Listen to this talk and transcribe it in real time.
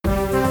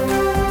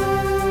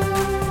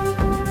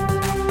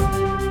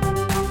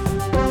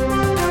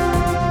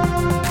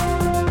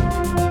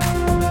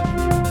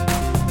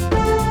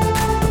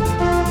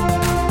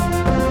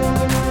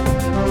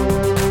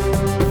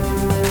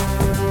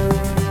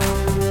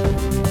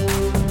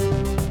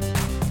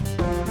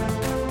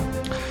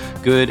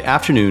Good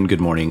afternoon, good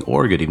morning,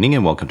 or good evening,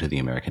 and welcome to the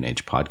American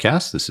Age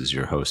podcast. This is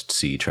your host,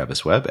 C.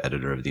 Travis Webb,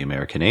 editor of the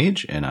American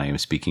Age, and I am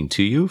speaking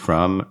to you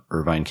from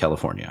Irvine,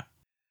 California.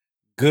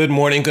 Good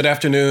morning, good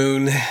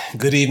afternoon,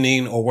 good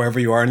evening, or wherever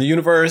you are in the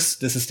universe.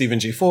 This is Stephen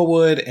G.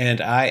 Fullwood,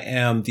 and I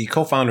am the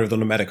co-founder of the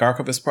Nomadic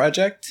Archivist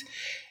Project.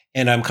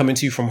 And I'm coming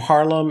to you from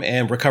Harlem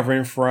and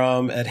recovering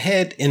from a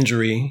head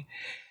injury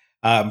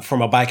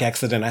from a bike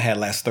accident I had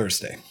last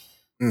Thursday.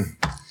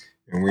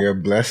 And we are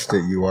blessed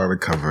that you are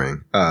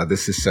recovering.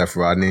 This is Seth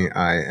Rodney.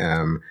 I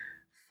am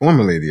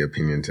formerly the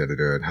opinions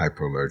editor at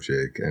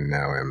Hyperallergic, and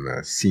now I'm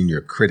a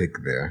senior critic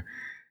there.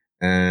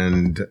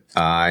 And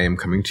I am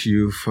coming to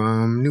you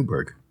from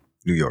Newburgh,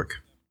 New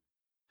York.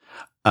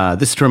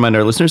 This is to remind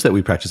our listeners that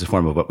we practice a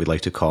form of what we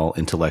like to call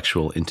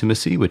intellectual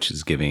intimacy, which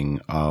is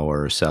giving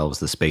ourselves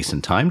the space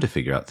and time to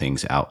figure out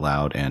things out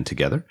loud and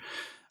together.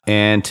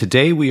 And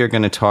today we are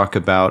going to talk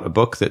about a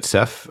book that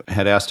Seth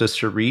had asked us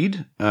to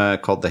read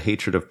called The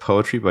Hatred of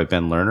Poetry by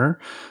Ben Lerner.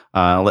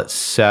 I'll let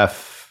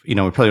Seth, we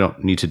probably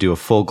don't need to do a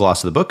full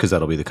gloss of the book because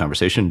that'll be the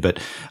conversation, but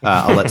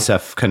I'll let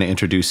Seth kind of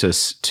introduce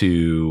us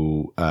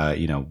to,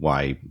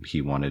 why he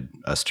wanted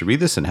us to read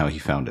this and how he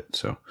found it.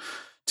 So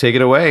take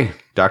it away,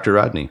 Dr.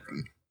 Rodney.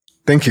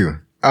 Thank you.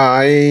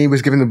 I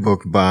was given the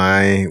book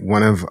by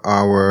one of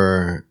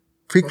our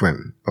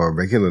frequent or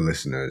regular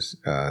listeners,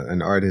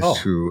 an artist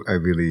who I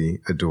really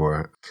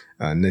adore,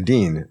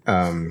 Nadine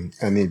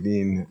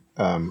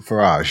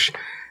Farage.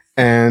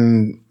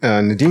 And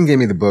Nadine gave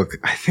me the book,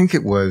 I think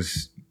it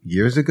was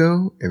years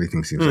ago.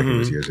 Everything seems like it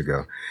was years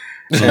ago.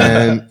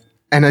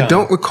 And I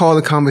don't recall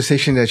the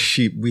conversation that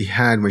we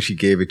had when she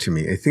gave it to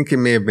me. I think it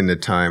may have been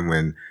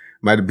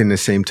might have been the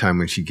same time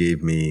when she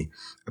gave me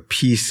a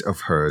piece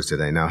of hers that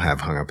I now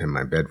have hung up in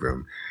my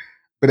bedroom.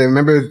 But I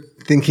remember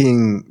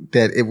thinking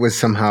that it was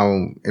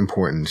somehow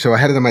important. So I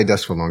had it on my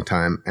desk for a long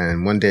time.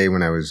 And one day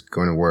when I was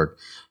going to work,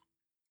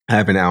 I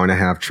have an hour and a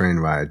half train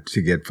ride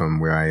to get from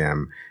where I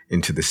am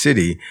into the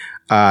city.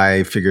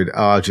 I figured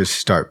I'll just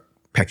start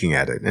pecking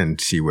at it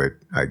and see what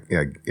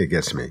it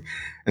gets me.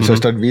 And so I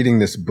started reading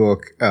this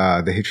book,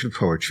 The Hatred of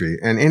Poetry.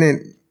 And in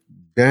it,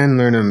 Ben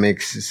Lerner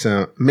makes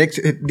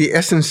the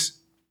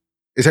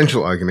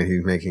essential argument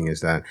he's making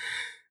is that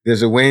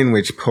there's a way in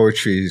which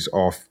poetry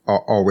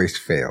always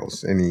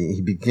fails, and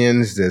he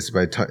begins this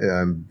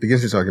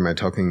argument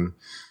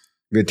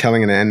by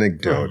telling an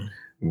anecdote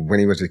when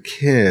he was a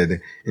kid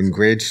in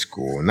grade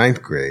school,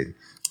 ninth grade,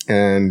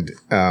 and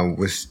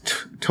was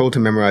told to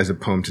memorize a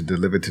poem to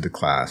deliver to the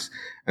class.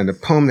 And the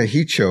poem that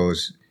he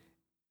chose,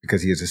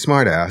 because he is a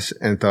smartass,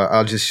 and thought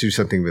I'll just do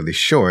something really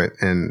short,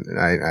 and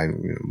I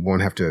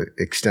won't have to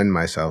extend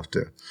myself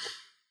to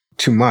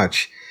too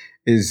much,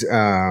 is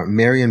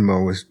Marion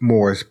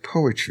Moore's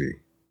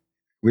poetry,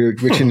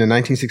 which in the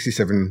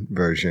 1967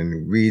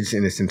 version reads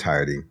in its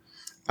entirety.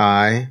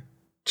 I,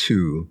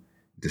 too,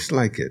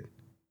 dislike it.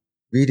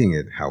 Reading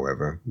it,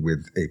 however,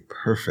 with a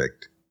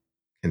perfect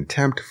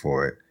contempt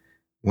for it,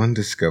 one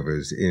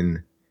discovers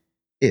in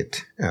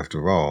it,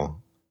 after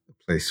all, a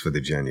place for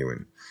the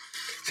genuine.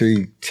 So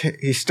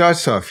he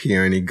starts off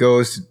here and he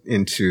goes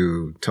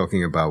into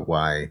talking about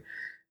why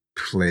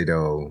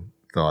Plato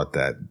thought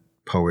that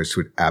poets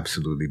would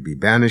absolutely be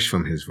banished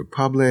from his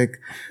republic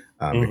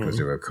because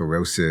of a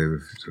corrosive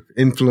sort of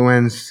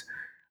influence.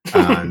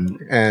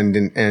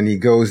 And he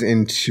goes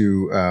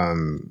into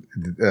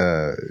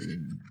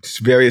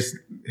various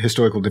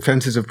historical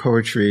defenses of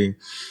poetry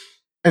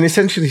and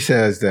essentially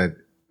says that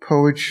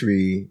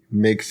poetry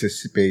makes a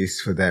space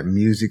for that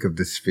music of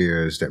the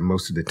spheres that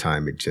most of the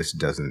time it just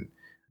doesn't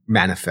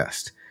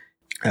manifest.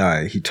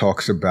 He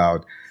talks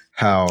about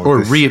how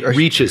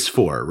reaches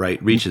for,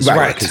 right? Reaches for,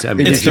 because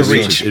it's the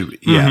reach.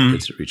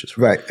 It reaches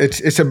for. Right. It's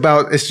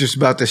just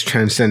about this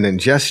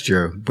transcendent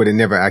gesture, but it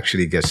never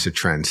actually gets to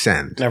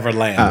transcend. Never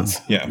lands.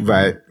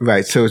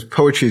 Right. So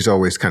poetry is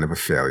always kind of a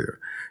failure.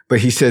 But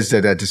he says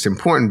that it's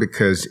important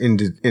because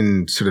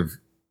in sort of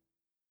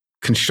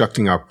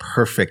constructing our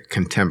perfect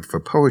contempt for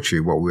poetry,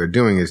 what we're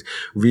doing is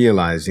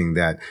realizing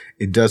that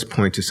it does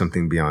point to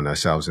something beyond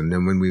ourselves. And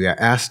then when we are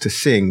asked to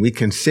sing, we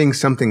can sing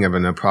something of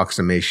an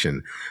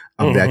approximation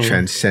of that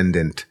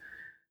transcendent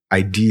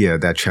idea,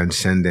 that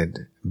transcendent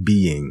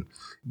being,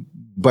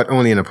 but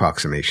only an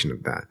approximation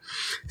of that.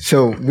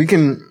 So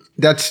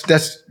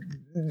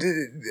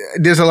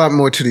there's a lot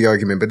more to the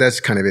argument, but that's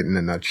kind of it in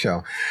a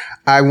nutshell.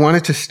 I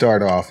wanted to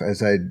start off,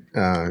 as I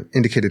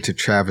indicated to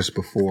Travis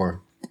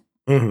before,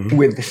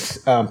 with this,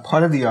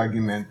 part of the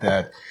argument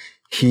that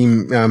he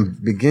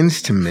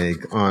begins to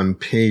make on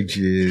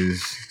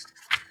pages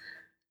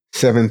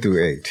 7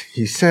 through 8.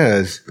 He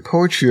says,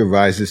 poetry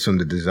arises from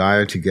the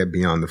desire to get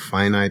beyond the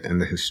finite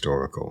and the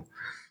historical,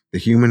 the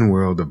human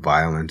world of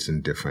violence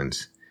and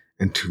difference,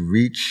 and to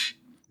reach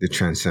the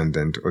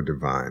transcendent or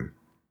divine.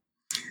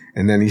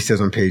 And then he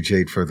says on page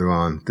 8 further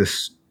on,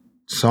 this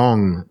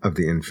song of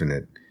the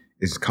infinite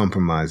is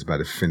compromised by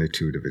the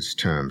finitude of its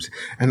terms.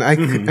 And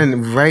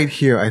and right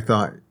here, I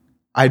thought,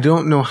 I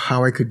don't know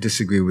how I could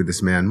disagree with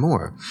this man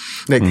more.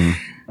 Like,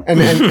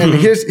 and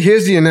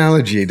here's the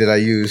analogy that I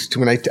use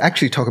when I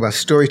actually talk about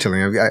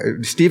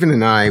storytelling. Stephen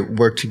and I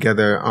worked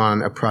together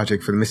on a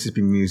project for the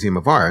Mississippi Museum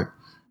of Art,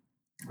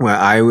 where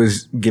I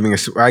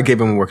gave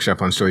him a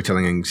workshop on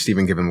storytelling, and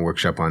Stephen gave him a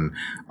workshop on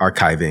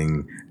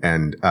archiving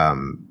and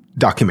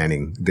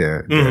documenting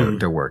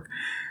their work.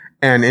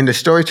 And in the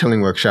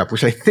storytelling workshop,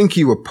 which I think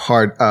you were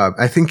part of,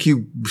 I think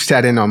you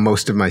sat in on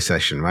most of my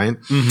session, right?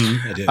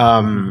 I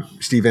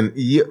did. Stephen,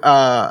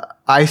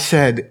 I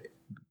said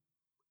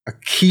a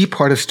key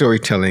part of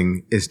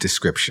storytelling is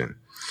description.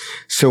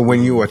 So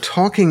when you are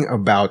talking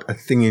about a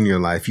thing in your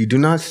life, you do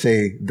not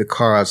say the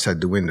car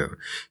outside the window.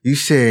 You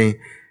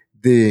say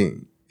the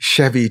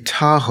Chevy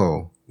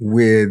Tahoe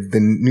with the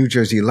New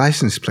Jersey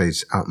license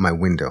plates out my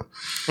window.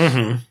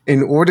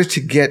 In order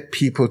to get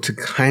people to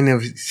kind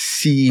of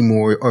see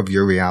more of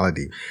your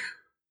reality.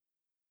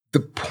 The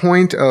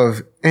point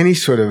of any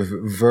sort of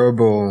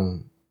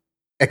verbal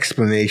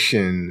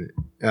explanation,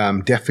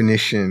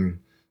 definition,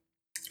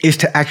 is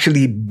to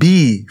actually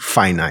be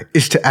finite,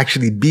 is to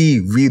actually be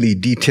really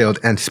detailed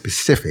and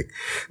specific.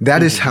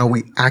 That is how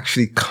we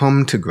actually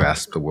come to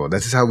grasp the world.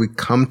 That is how we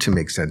come to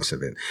make sense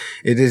of it.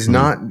 It is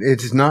not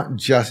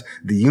just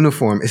the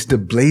uniform, it's the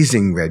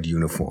blazing red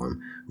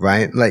uniform,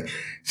 right? Like,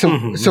 so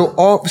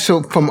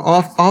from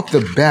off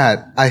the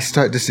bat, I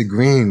start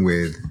disagreeing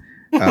with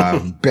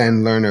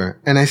Ben Lerner.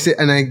 And I said,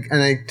 and I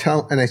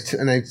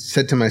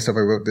said to myself, I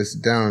wrote this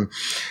down,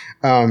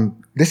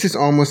 this is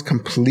almost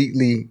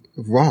completely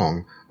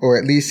wrong, or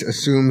at least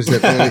assumes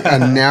that only a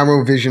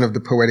narrow vision of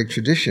the poetic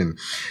tradition.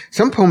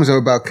 Some poems are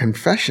about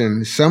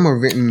confession. Some are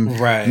written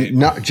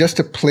not just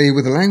to play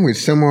with the language.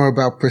 Some are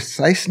about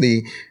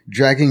precisely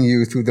dragging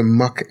you through the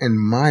muck and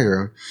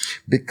mire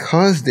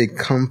because they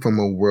come from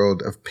a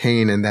world of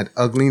pain, and that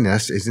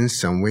ugliness is in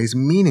some ways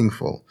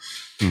meaningful.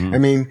 I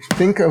mean,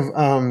 think of,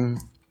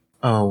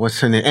 what's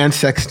her name? Anne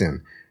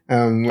Sexton.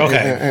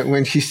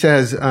 When she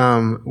says,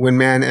 when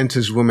man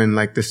enters woman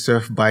like the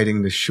surf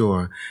biting the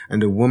shore,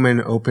 and the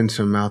woman opens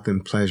her mouth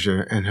in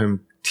pleasure, and her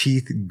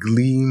teeth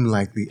gleam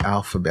like the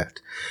alphabet,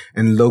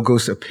 and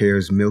Logos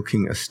appears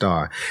milking a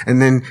star.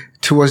 And then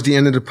towards the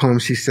end of the poem,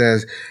 she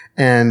says,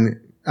 and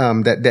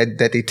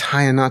that they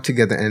tie a knot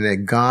together, and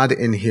that God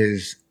in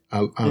his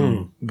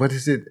what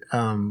is it?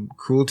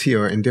 Cruelty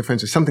or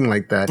indifference or something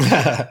like that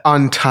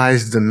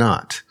unties the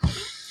knot.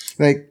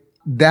 Like,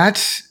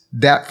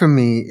 that for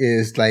me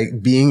is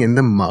like being in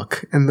the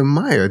muck and the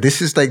mire.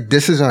 This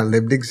is our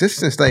lived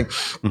existence. Like,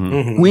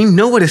 we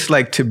know what it's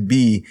like to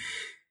be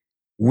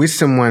with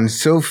someone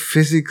so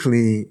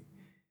physically,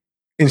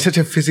 in such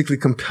a physically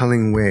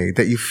compelling way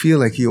that you feel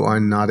like you are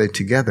knotted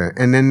together.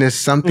 And then there's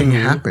something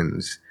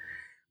happens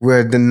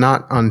where the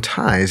knot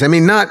unties. I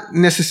mean, not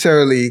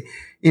necessarily,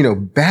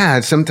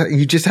 bad. Sometimes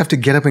you just have to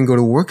get up and go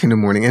to work in the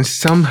morning, and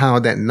somehow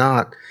that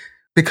knot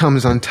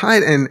becomes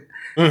untied.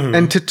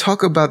 And to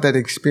talk about that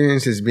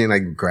experience as being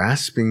like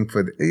grasping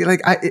for,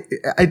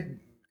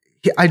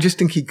 I just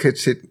think he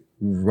gets it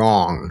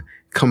wrong,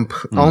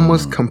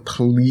 almost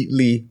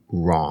completely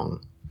wrong.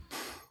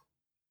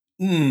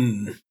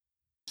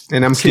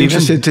 And I'm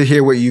interested to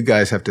hear what you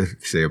guys have to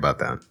say about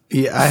that.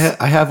 Yeah,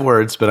 I have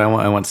words, but I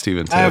want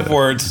Stephen to. I have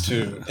words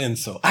too, and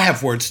so I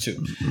have words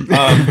too.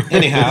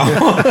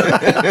 Anyhow,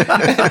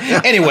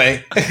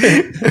 anyway,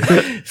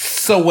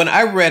 so when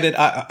I read it,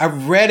 I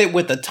read it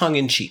with a tongue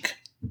in cheek.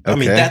 I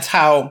mean, that's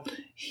how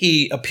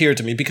he appeared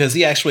to me, because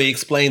he actually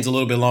explains a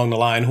little bit along the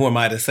line, who am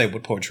I to say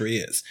what poetry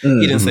is?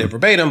 He didn't say it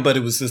verbatim, but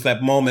it was just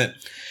that moment.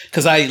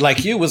 Because I,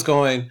 like you, was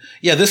going,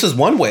 yeah, this is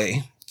one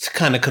way to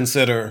kind of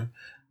consider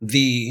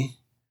the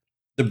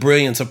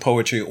brilliance of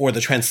poetry, or the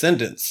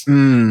transcendence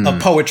of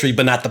poetry,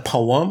 but not the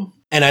poem.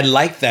 And I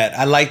like that.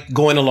 I like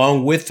going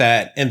along with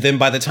that. And then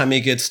by the time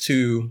he gets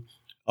to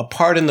a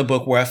part in the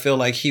book where I feel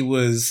like he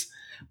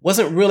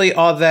wasn't really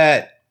all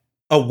that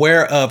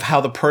aware of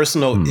how the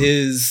personal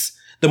is,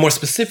 the more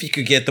specific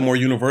you get, the more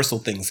universal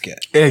things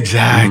get.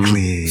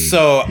 Exactly.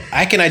 So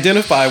I can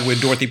identify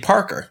with Dorothy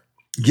Parker.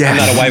 Yes. I'm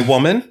not a white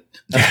woman.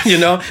 Do you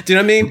know what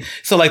I mean?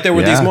 So like there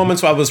were these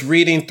moments where I was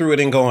reading through it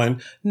and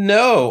going,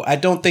 no, I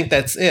don't think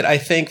that's it. I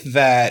think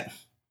that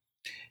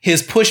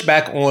his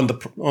pushback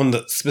on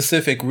the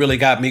specific really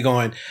got me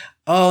going,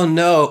 oh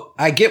no,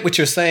 I get what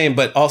you're saying,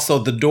 but also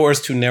the door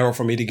is too narrow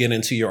for me to get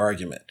into your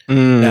argument.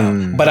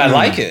 Now, but I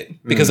like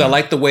it because I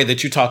like the way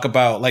that you talk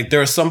about, like,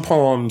 there are some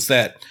poems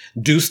that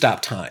do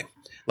stop time.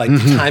 Like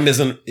time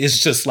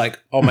is just like,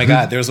 oh my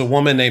God, there's a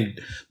woman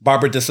named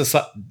Barbara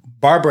Desasare,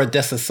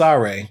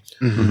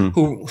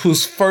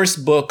 whose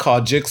first book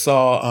called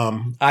Jigsaw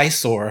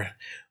Eyesore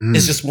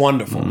is just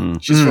wonderful.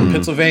 She's from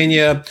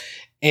Pennsylvania,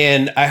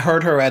 and I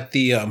heard her at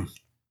the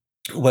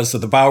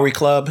the Bowery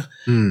Club,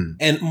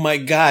 and my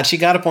God, she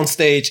got up on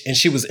stage and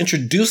she was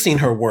introducing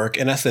her work,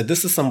 and I said,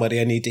 "This is somebody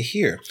I need to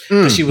hear."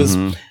 She was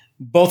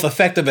both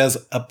effective as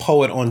a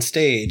poet on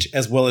stage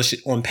as well as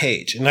on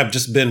page. And I've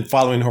just been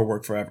following her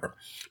work forever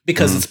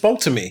because it spoke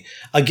to me.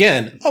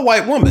 Again, a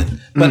white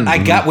woman, but I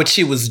got what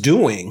she was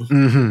doing.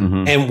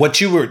 And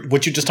what you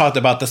just talked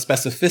about, the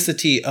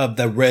specificity of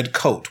the red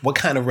coat. What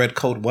kind of red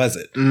coat was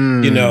it?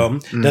 You know,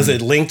 does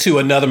it link to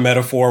another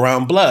metaphor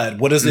around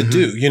blood? What does it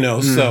do? You know,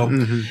 so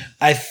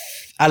I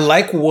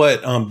like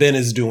what Ben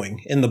is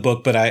doing in the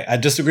book, but I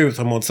disagree with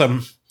him on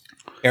some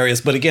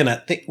areas. But again, I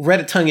think read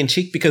it tongue in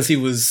cheek because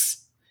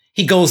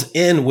he goes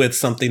in with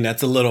something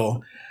that's a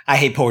little, I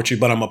hate poetry,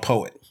 but I'm a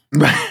poet.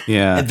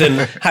 Yeah. And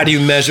then how do you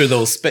measure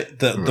those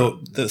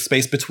the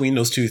space between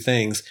those two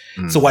things?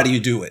 So why do you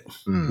do it?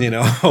 You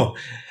know?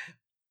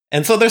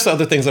 And so there's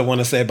other things I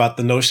want to say about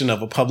the notion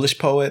of a published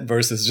poet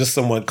versus just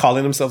someone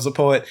calling themselves a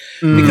poet,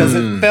 because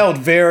it felt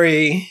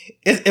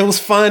it was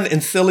fun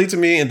and silly to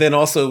me. And then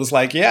also it was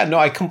like, yeah, no,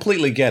 I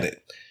completely get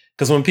it.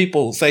 Because when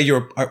people say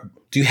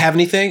do you have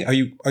anything? Are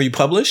you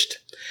published?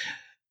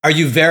 Are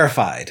you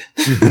verified?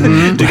 Do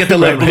you get the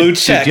little blue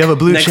check do you have a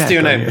blue next check to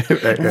your name?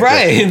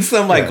 Right. And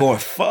so I'm like going,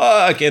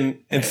 fuck.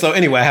 And Yeah. so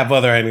anyway, I have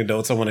other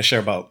anecdotes I want to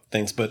share about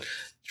things. But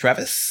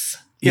Travis,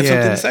 you have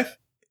something to say?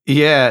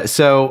 Yeah.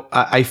 So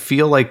I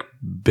feel like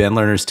Ben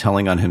Lerner's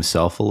telling on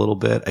himself a little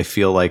bit. I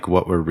feel like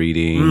what we're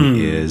reading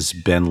is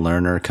Ben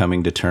Lerner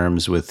coming to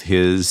terms with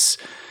his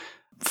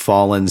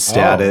fallen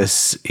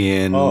status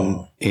in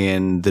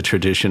the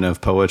tradition of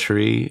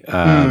poetry.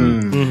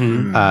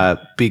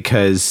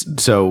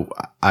 Because so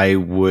I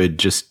would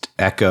just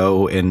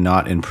echo and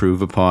not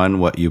improve upon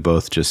what you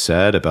both just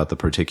said about the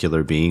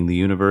particular being the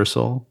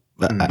universal.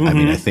 I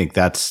mean, I think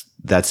that's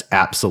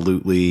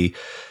absolutely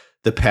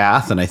the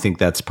path. And I think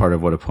that's part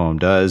of what a poem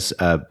does.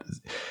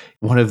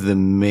 One of the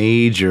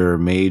major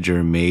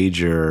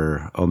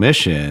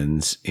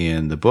omissions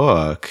in the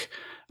book,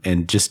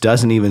 and just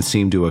doesn't even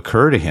seem to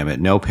occur to him. At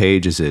no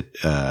page is it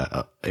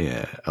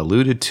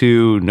alluded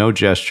to, no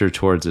gesture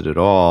towards it at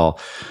all.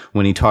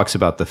 When he talks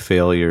about the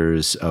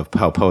failures of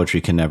how poetry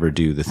can never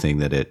do the thing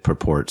that it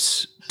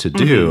purports to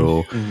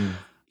do,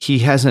 he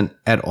hasn't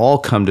at all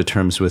come to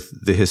terms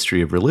with the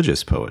history of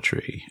religious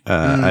poetry.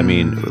 I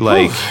mean,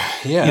 like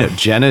you know,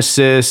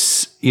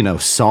 Genesis, you know,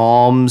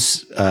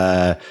 Psalms,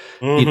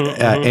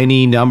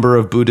 any number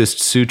of Buddhist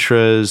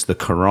sutras, the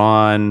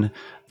Quran,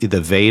 the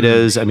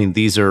Vedas. I mean,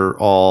 these are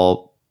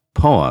all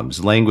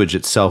poems. Language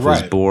itself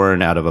is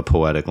born out of a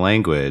poetic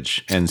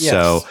language. And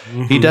so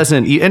he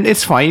doesn't, and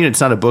it's fine.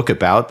 It's not a book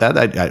about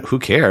that. Who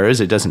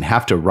cares? It doesn't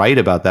have to write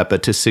about that.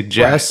 But to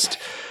suggest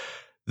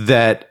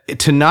that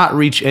to not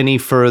reach any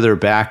further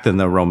back than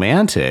the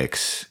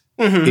Romantics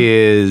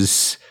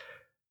is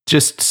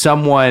just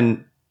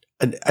someone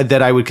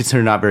that I would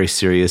consider not very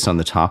serious on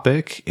the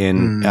topic.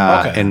 And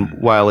and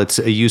while it's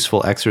a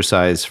useful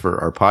exercise for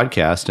our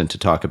podcast and to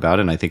talk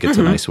about, and I think it's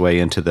a nice way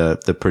into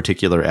the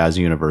particular as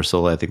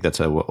universal, I think that's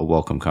a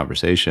welcome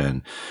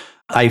conversation.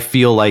 I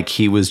feel like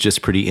he was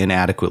just pretty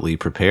inadequately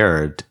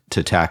prepared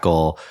to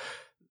tackle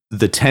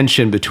the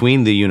tension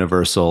between the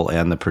universal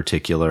and the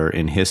particular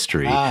in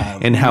history,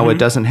 and how it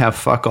doesn't have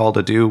fuck all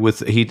to do with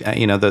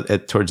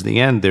towards the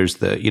end, there's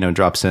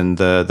drops in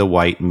the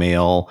white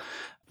male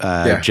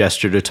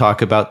gesture to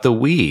talk about the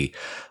we.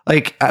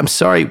 Like, I'm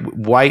sorry,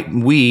 white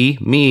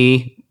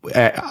me.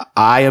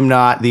 I am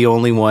not the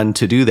only one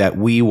to do that.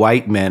 We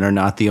white men are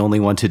not the only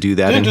one to do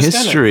that in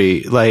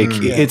history. Like,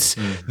 this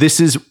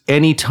is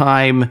any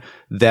time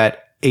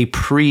that a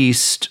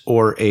priest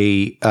or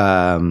I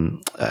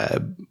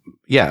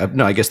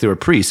guess they were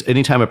priests.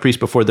 Anytime a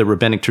priest before the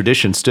rabbinic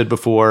tradition stood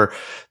before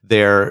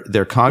their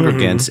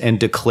congregants and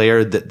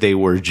declared that they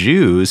were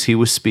Jews, he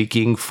was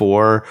speaking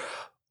for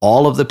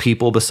all of the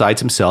people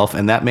besides himself,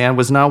 and that man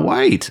was not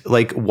white.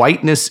 Like,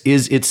 whiteness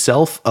is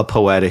itself a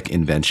poetic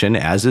invention,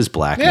 as is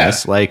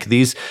blackness. Like,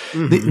 these,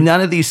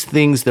 none of these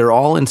things, they're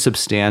all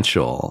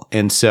insubstantial.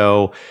 And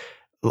so,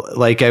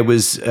 like, I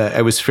was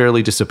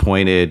fairly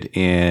disappointed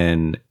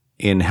in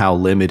how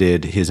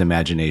limited his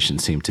imagination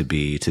seemed to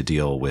be to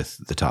deal with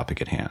the topic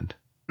at hand.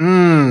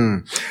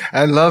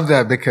 I love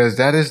that, because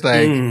that is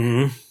like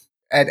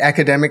at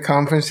academic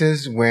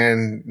conferences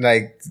when,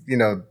 like, you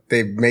know,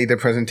 they made their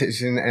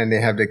presentation and they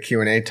have the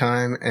Q&A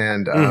time,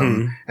 and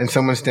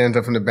someone stands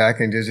up in the back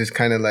and just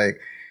kind of like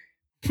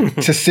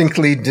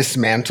succinctly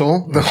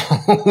dismantle the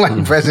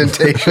whole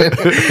presentation.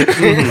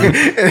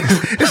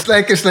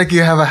 It's like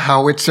you have a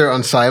howitzer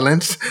on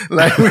silence.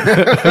 Like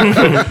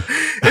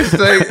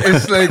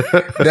it's like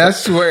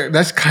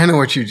that's kind of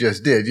what you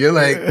just did. You're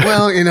like,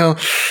 well, you know,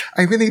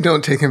 I really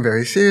don't take him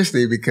very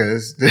seriously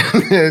because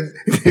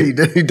he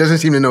doesn't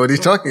seem to know what he's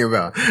talking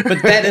about.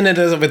 But that in and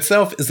of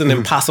itself is an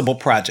impossible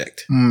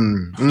project.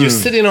 You're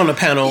sitting on a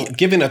panel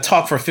giving a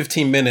talk for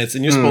 15 minutes,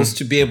 and you're supposed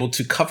to be able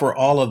to cover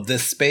all of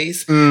this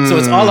space. So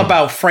it's all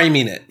about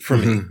framing it for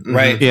me,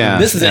 right? Yeah,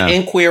 this is an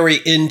inquiry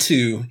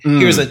into,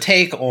 here's a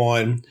take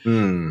on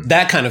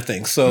that kind of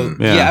thing. So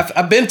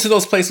I've been to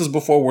those places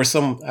before where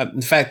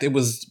in fact, it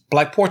was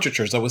Black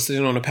portraitures. I was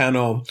sitting on a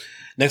panel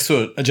next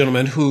to a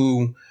gentleman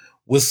who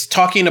was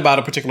talking about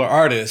a particular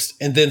artist,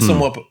 and then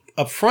someone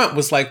up front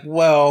was like,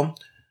 well,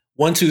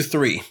 1, 2,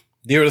 3.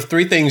 there are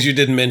 3 things you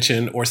didn't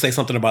mention or say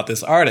something about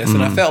this artist.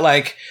 And I felt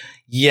like,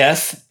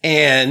 yes,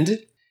 and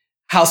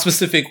how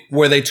specific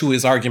were they to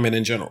his argument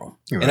in general?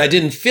 Right. And I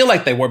didn't feel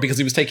like they were because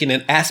he was taking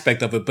an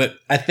aspect of it, but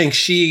I think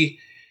she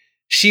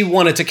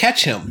wanted to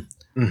catch him.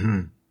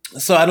 Mm-hmm.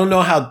 So I don't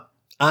know how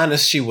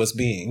honest she was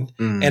being.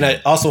 Mm. And I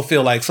also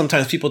feel like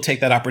sometimes people take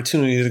that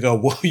opportunity to go,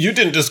 well, you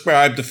didn't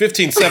describe the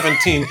 15th,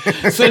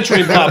 17th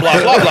century, blah, blah,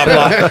 blah, blah,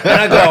 blah. And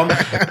I go,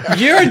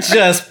 you're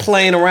just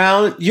playing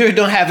around. You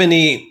don't have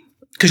any,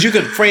 because you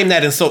could frame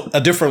that in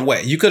a different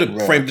way. You could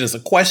have framed it as a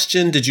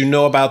question. Did you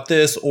know about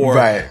this? Or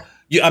I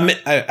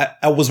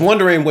was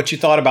wondering what you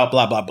thought about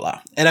blah, blah, blah.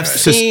 And I've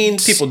seen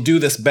people do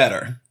this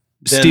better.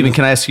 Stephen,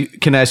 can I ask you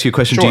a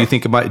question? Sure.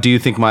 Do you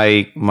think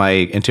my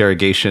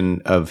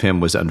interrogation of him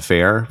was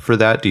unfair for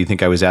that? Do you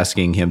think I was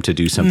asking him to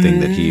do something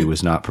that he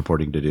was not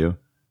purporting to do?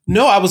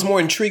 No, I was more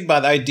intrigued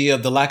by the idea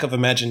of the lack of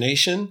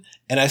imagination.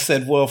 And I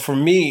said, well, for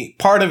me,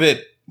 part of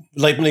it,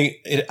 like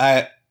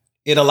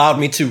it allowed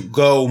me to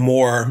go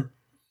more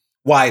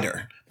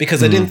wider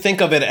because I didn't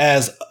think of it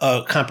as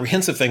a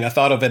comprehensive thing. I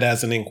thought of it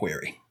as an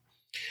inquiry.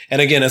 And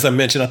again, as I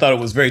mentioned, I thought it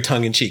was very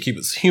tongue in cheek. He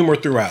was humor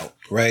throughout,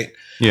 right?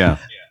 Yeah.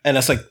 And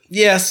it's like,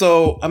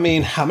 so, I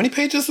mean, how many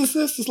pages is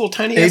this? This little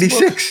tiny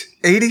 86.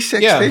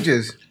 86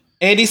 pages.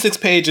 86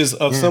 pages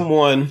of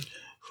someone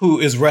who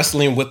is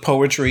wrestling with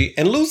poetry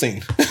and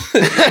losing.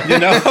 You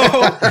know?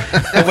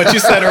 And what you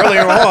said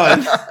earlier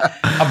on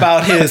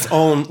about his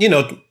own,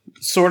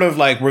 sort of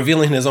like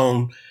revealing his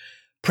own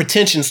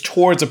pretensions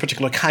towards a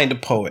particular kind of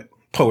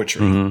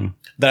poetry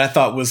that I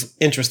thought was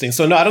interesting.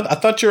 So no, I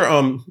thought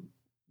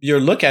your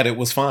look at it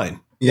was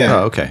fine. Yeah.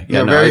 Oh, okay.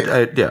 Yeah.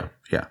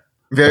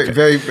 Very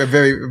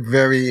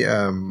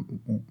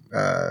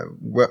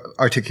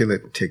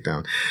articulate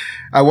takedown.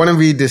 I want to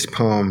read this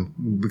poem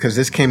because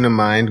this came to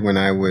mind when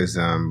I was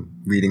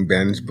reading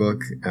Ben's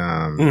book.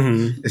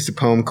 It's a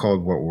poem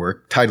called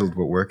titled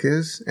What Work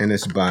Is, and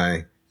it's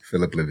by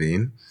Philip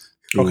Levine,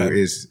 who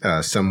is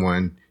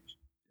someone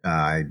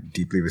I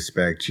deeply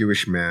respect,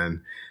 Jewish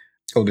man,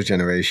 older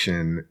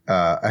generation.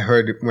 I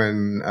heard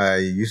when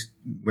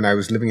I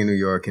was living in New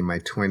York in my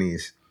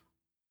 20s,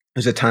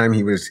 there's a time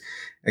he was,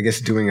 I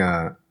guess, doing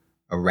a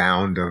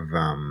round of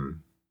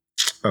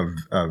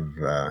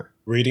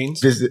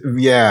readings.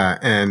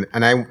 And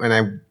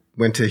I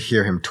went to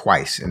hear him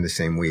twice in the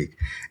same week,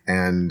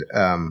 and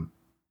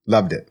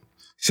loved it.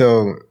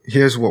 So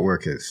here's what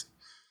work is.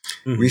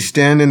 Mm-hmm. We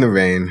stand in the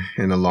rain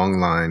in a long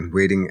line,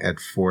 waiting at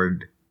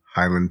Ford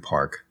Highland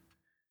Park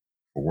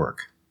for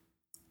work.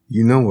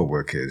 You know what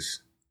work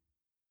is.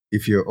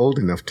 If you're old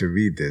enough to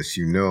read this,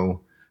 you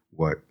know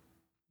what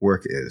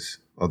work is,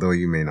 although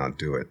you may not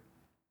do it.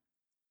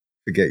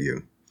 Forget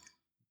you.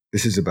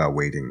 This is about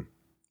waiting,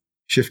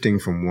 shifting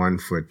from one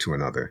foot to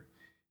another,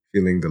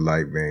 feeling the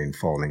light rain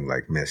falling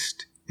like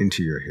mist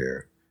into your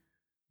hair,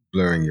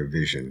 blurring your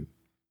vision,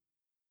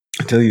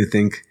 until you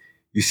think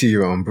you see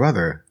your own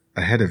brother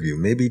ahead of you,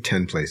 maybe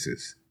 10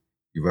 places.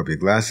 You rub your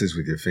glasses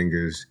with your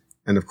fingers,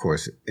 and of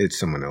course, it's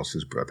someone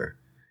else's brother,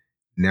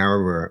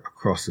 narrower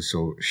across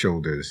the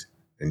shoulders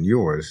than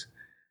yours,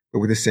 but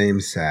with the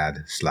same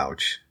sad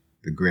slouch,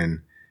 the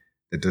grin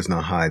that does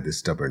not hide the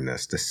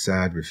stubbornness, the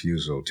sad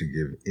refusal to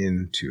give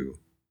in to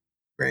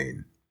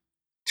rain,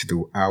 to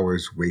the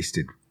hours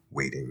wasted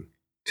waiting,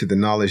 to the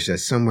knowledge that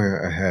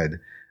somewhere ahead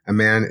a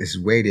man is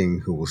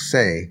waiting who will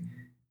say,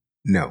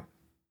 no,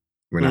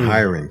 we're not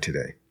hiring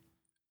today,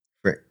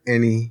 for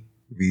any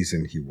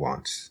reason he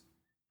wants.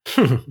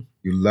 You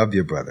love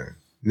your brother.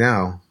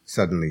 Now,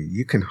 suddenly,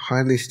 you can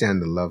hardly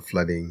stand the love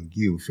flooding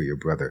you for your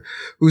brother,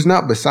 who's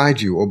not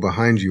beside you or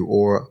behind you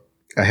or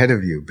ahead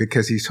of you,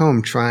 because he's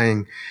home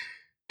trying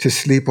to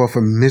sleep off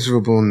a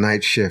miserable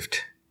night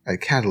shift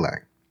at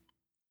Cadillac,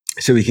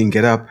 so he can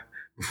get up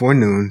before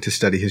noon to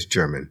study his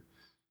German,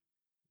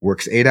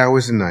 works 8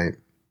 hours a night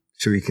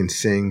so he can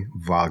sing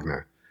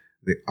Wagner,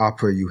 the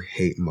opera you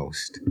hate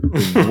most,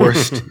 the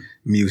worst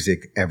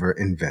music ever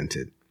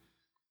invented.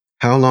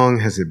 How long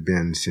has it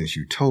been since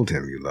you told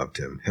him you loved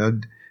him,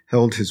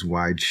 held his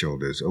wide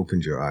shoulders,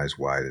 opened your eyes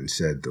wide and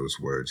said those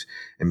words,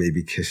 and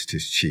maybe kissed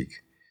his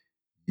cheek?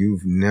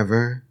 You've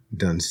never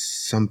done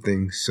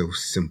something so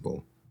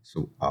simple,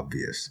 so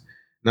obvious,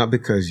 not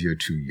because you're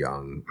too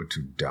young or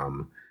too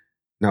dumb,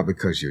 not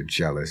because you're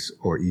jealous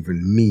or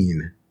even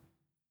mean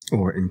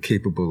or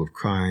incapable of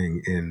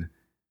crying in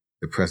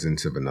the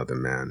presence of another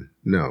man.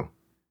 No,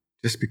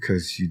 just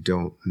because you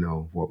don't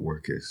know what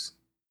work is.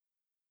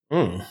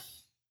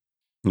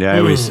 Yeah, I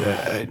always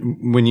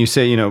when you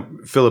say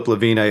Philip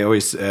Levine, I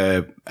always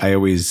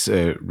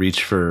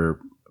reach for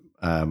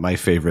my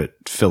favorite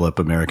Philip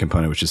American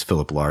poet, which is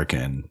Philip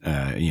Larkin,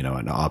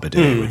 an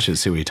Abade, which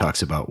is who he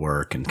talks about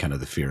work and kind of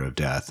the fear of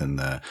death and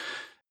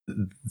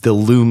the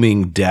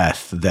looming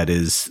death that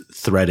is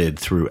threaded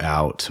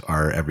throughout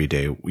our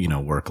everyday,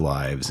 work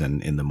lives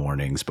and in the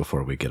mornings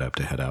before we get up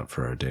to head out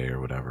for our day or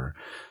whatever.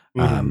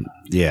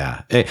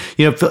 Yeah.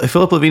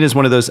 Philip Levine is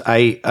one of those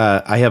I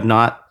have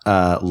not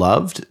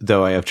loved,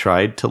 though I have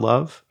tried to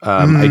love.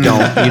 I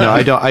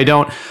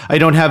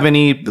don't have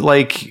any,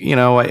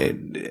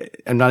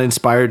 I'm not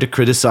inspired to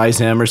criticize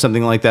him or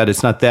something like that.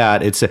 It's not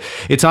that.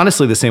 It's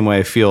honestly the same way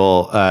I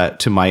feel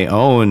to my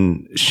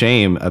own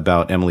shame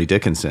about Emily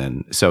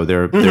Dickinson. So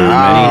there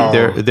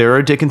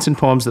are Dickinson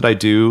poems that I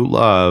do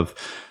love,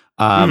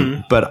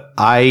 but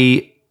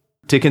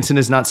Dickinson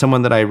is not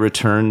someone that I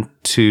return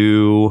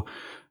to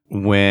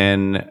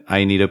when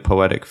I need a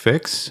poetic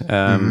fix, so,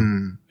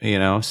 and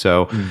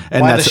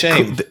why that's the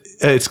shame?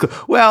 It's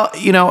well,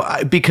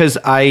 because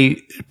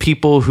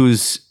people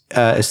whose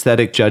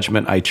aesthetic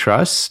judgment I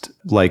trust,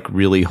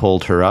 really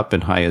hold her up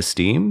in high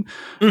esteem.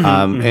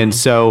 And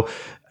so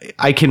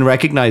I can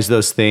recognize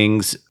those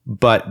things,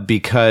 but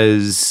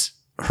because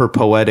her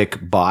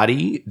poetic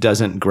body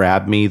doesn't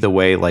grab me the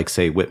way,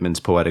 say, Whitman's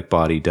poetic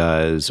body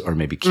does, or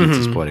maybe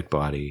Keats's poetic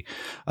body,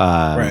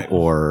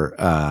 or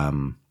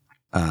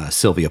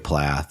Sylvia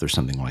Plath or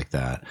something like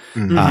that.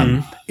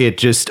 It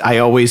just, I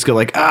always go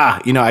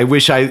I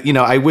wish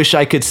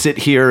I could sit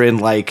here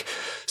and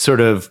sort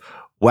of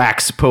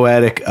wax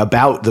poetic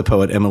about the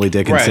poet Emily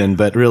Dickinson,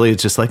 but really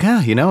it's just I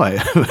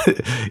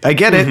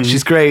get it.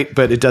 She's great,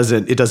 but it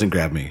doesn't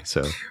grab me.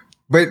 So.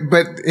 But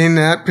in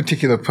that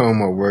particular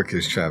poem or work,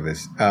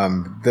 Travis,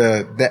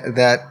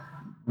 that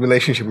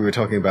relationship we were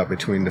talking about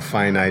between the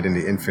finite and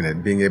the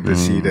infinite, being able to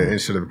see the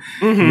sort of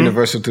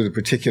universal to the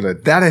particular,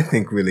 that I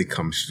think really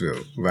comes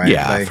through, right?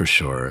 Yeah, for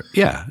sure.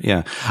 Yeah.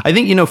 I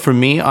think, for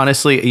me,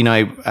 honestly,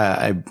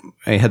 I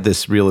had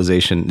this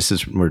realization. This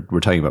is we're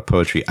talking about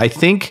poetry. I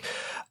think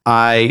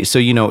if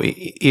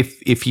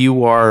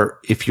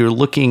you're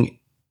looking.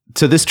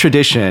 So this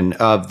tradition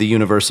of the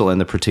universal and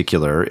the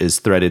particular is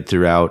threaded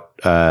throughout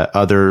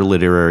other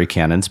literary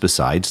canons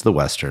besides the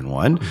Western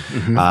one.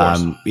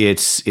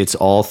 It's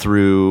all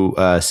through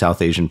South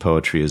Asian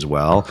poetry as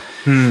well.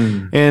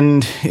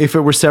 And if it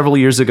were several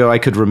years ago, I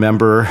could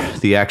remember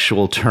the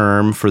actual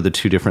term for the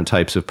two different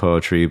types of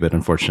poetry, but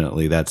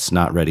unfortunately, that's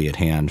not ready at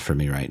hand for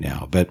me right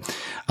now. But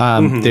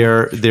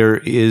there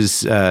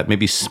is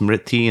maybe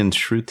smriti and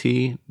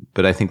shruti,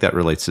 but I think that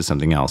relates to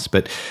something else.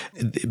 But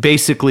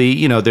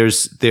basically,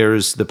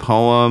 there's the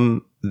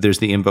poem, there's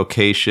the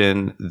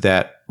invocation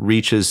that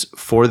reaches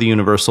for the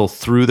universal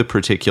through the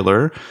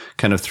particular,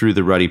 kind of through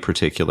the ruddy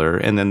particular.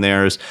 And then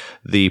there's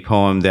the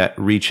poem that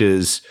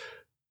reaches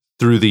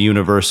through the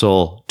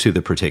universal to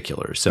the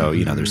particular. So,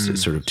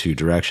 there's sort of two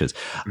directions.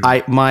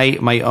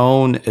 My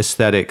own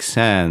aesthetic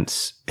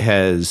sense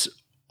has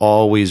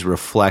always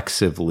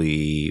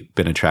reflexively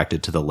been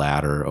attracted to the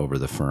latter over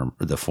the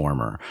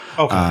former.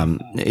 Okay.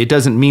 It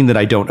doesn't mean that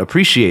I don't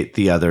appreciate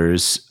the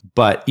others,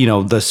 but,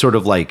 the sort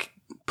of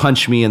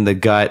punch me in the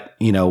gut,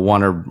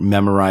 want to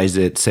memorize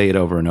it, say it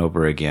over and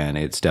over again.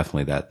 It's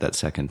definitely that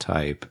second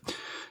type.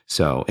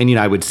 So, and,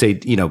 I would say,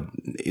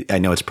 I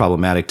know it's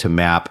problematic to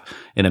map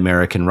an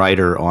American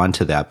writer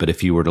onto that, but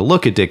if you were to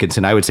look at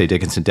Dickinson, I would say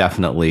Dickinson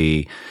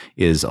definitely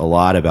is a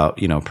lot about,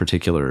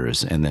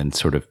 particulars, and then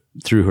sort of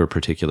through her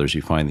particulars,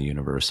 you find the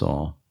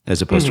universal,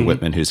 as opposed to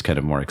Whitman, who's kind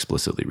of more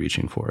explicitly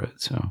reaching for it.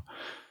 So.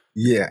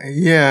 Yeah.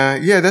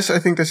 I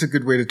think that's a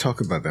good way to talk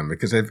about them,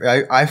 because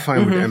I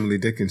find with Emily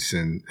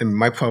Dickinson, and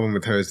my problem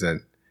with her is that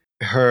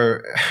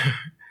her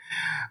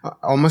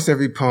almost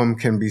every poem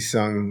can be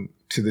sung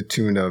to the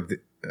tune of the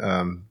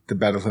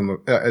Battle Hymn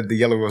of the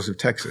Yellow Rose of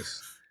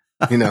Texas.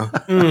 Okay.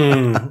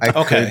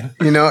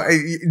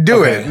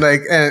 Do it.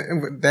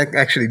 That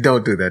actually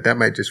don't do that. That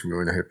might just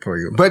ruin it for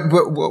you. But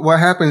what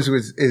happens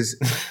is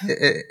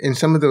in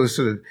some of those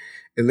sort of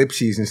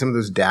ellipses and some of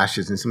those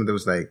dashes and some of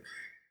those sort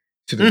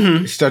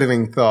of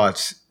stuttering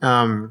thoughts,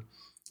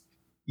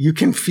 you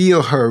can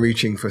feel her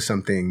reaching for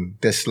something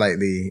that's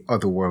slightly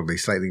otherworldly,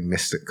 slightly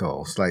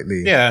mystical,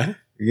 slightly,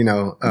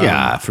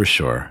 for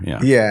sure. Yeah.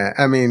 Yeah.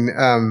 I mean,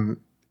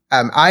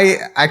 I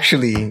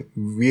actually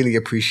really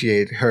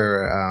appreciate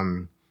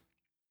her,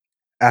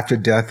 after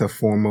death, a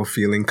formal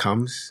feeling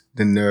comes.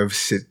 The nerves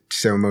sit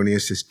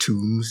ceremonious as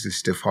tombs, the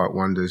stiff heart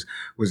wonders,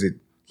 was it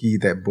he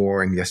that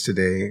bore in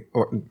yesterday?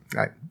 Or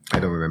I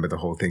don't remember the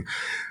whole thing.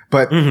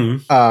 But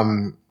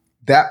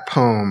that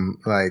poem,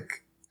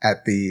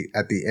 at the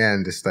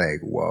end, it's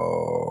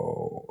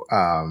whoa.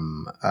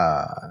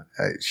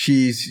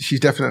 She's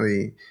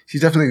definitely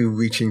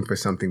reaching for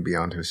something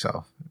beyond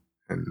herself,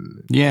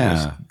 and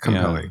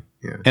compelling.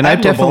 Yeah. And I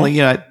definitely,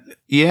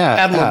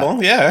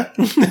 admirable,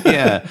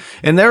 yeah.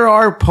 And there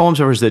are poems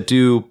of hers that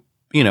do,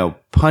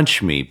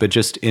 punch me, but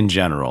just in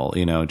general,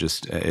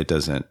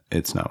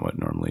 it's not what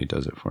normally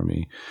does it for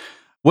me.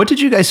 What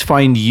did you guys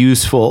find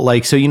useful?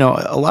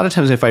 A lot of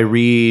times if I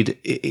read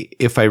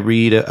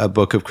a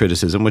book of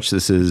criticism, which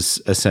this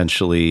is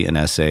essentially an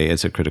essay,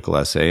 it's a critical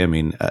essay. I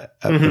mean, a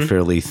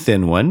fairly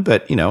thin one,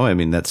 but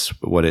that's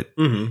what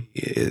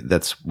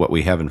that's what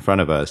we have in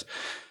front of us.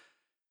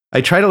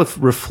 I try to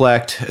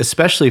reflect,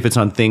 especially if it's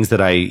on things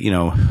that I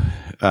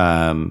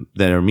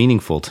that are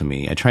meaningful to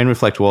me. I try and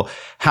reflect, well,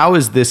 how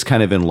has this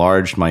kind of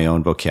enlarged my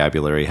own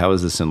vocabulary? How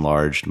has this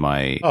enlarged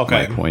my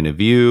point of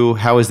view?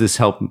 How is this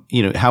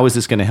how is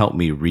this going to help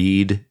me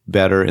read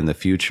better in the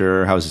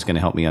future? How is this going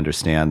to help me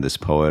understand this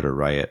poet or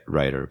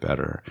writer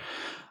better?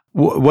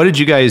 What did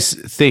you guys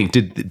think?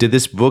 Did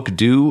this book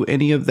do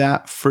any of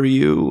that for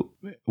you?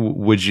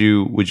 Would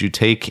you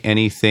take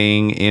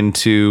anything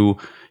into,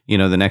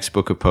 the next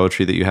book of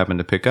poetry that you happen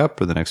to pick up,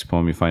 or the next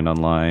poem you find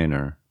online?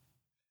 Or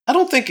I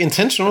don't think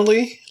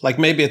intentionally, like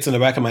maybe it's in the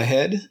back of my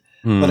head,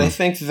 but I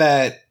think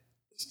that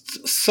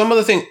some of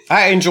the things,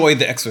 I enjoyed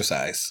the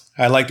exercise.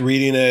 I liked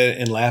reading it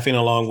and laughing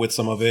along with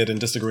some of it and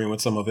disagreeing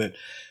with some of it.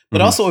 But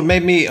also it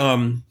made me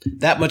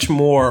that much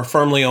more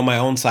firmly on my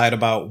own side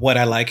about what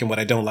I like and what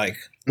I don't like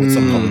with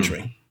some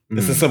poetry.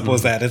 It's as simple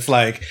as that. It's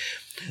like,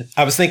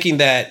 I was thinking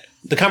that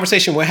the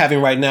conversation we're having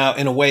right now,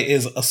 in a way,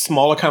 is a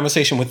smaller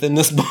conversation within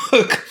this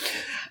book.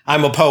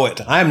 I'm a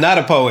poet. I'm not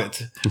a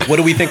poet. What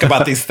do we think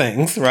about these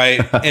things, right?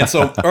 And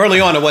so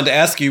early on, I wanted to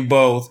ask you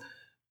both,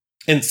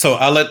 and so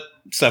I'll let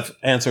Seth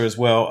answer as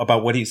well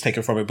about what he's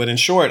taken from it. But in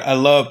short, I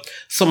love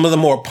some of the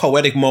more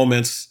poetic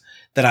moments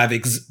that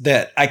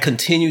I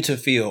continue to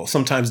feel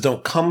sometimes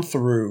don't come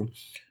through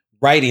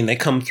writing, they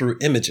come through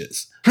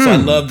images. So I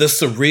love the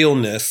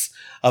surrealness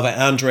of an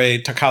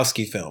Andrei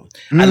Tarkovsky film.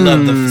 I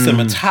love the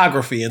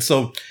cinematography. And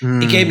so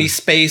it gave me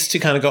space to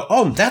kind of go,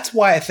 oh, that's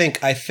why I think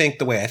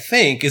the way I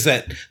think, is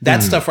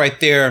that stuff right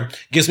there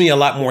gives me a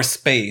lot more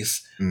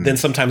space than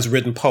sometimes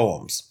written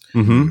poems.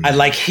 I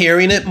like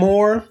hearing it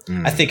more.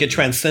 I think it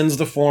transcends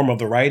the form of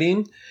the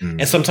writing.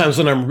 And sometimes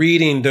when I'm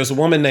reading, there's a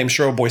woman named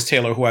Cheryl Boyce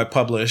Taylor who I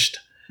published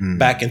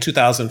back in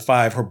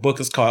 2005. Her book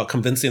is called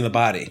Convincing the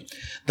Body.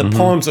 The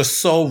poems are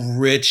so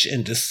rich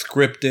and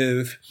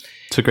descriptive.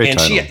 It's a great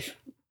title.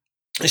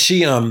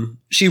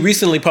 She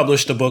recently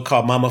published a book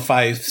called Mama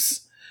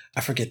Fife's,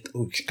 I forget,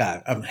 oh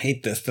God, I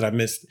hate this that I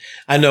missed.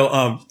 I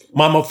know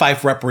Mama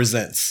Fife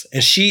Represents,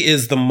 and she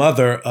is the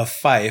mother of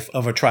Fife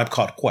of a tribe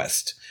called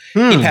Quest. He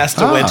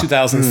passed away in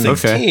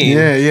 2016.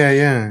 Okay.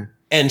 Yeah.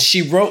 And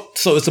she wrote,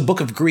 so it's a book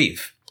of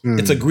grief.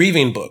 It's a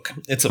grieving book.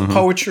 It's a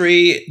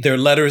poetry. There are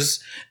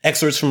letters,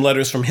 excerpts from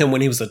letters from him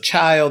when he was a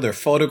child. There are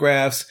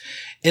photographs.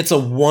 It's a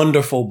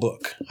wonderful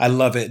book. I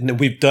love it. And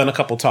we've done a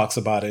couple talks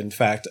about it. In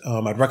fact,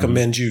 I'd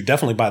recommend you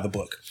definitely buy the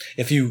book.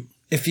 If you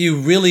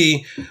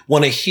really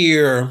want to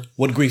hear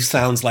what grief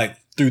sounds like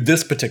through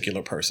this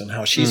particular person,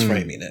 how she's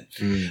framing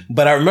it.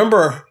 But I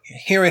remember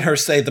hearing her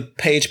say the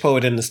page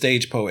poet and the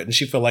stage poet, and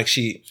she felt like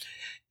she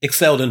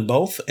excelled in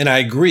both. And I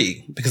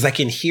agree, because I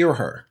can hear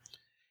her.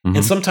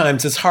 And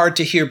sometimes it's hard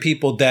to hear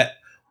people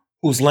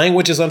whose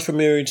language is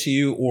unfamiliar to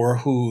you, or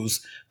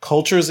whose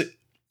culture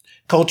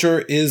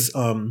is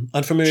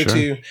unfamiliar to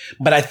you.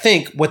 But I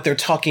think what they're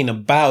talking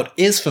about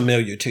is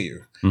familiar to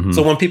you.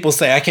 So when people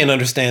say, I can't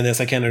understand this,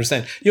 I can't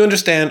understand, you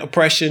understand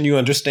oppression, you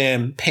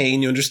understand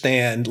pain, you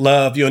understand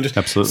love, you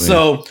understand. Absolutely.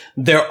 So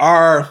there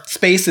are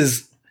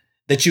spaces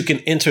that you can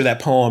enter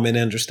that poem and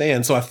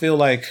understand. So I feel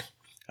like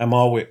I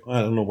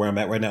don't know where I'm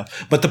at right now,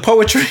 but the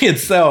poetry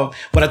itself,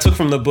 what I took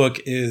from the book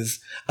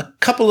is a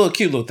couple of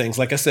cute little things.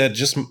 Like I said,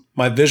 just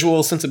my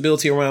visual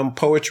sensibility around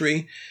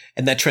poetry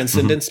and that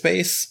transcendent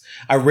space.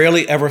 I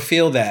rarely ever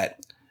feel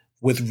that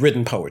with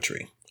written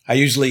poetry. I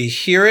usually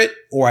hear it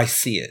or I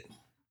see it.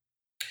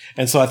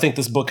 And so I think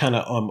this book kind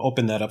of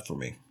opened that up for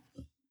me.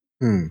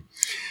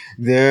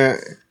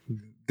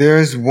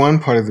 There's one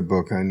part of the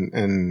book,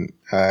 and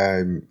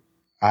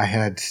I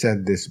had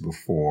said this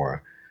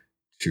before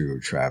to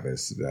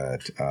Travis,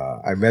 that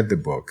I read the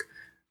book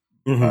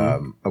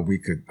a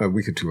week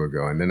or two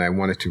ago, and then I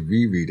wanted to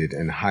reread it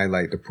and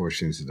highlight the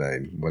portions that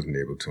I wasn't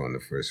able to on the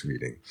first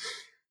reading.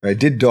 I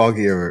did dog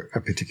ear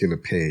a particular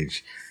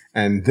page,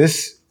 and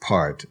this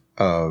part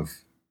of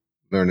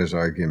Lerner's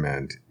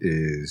argument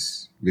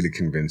is really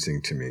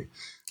convincing to me.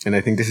 And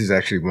I think this is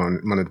actually one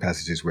of the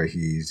passages where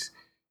he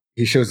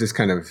shows this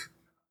kind of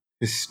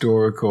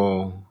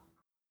historical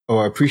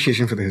or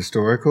appreciation for the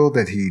historical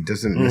that he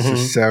doesn't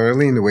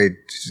necessarily in the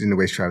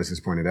way Travis has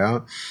pointed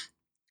out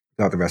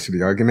throughout the rest of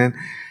the argument.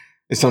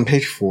 It's on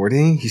page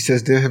 40. He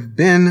says, there have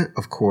been,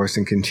 of course,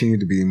 and continue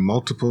to be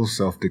multiple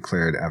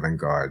self-declared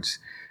avant-gardes,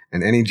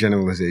 and any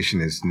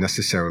generalization is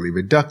necessarily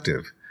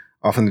reductive.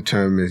 Often the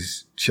term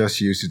is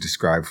just used to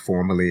describe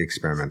formally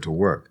experimental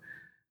work.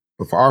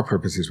 But for our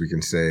purposes, we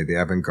can say the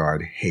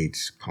avant-garde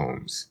hates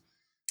poems.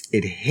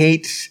 It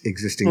hates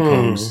existing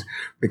poems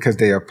because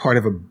they are part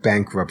of a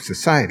bankrupt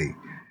society.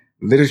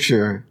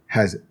 Literature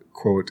has,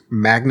 quote,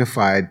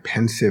 magnified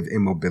pensive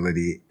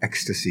immobility,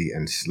 ecstasy,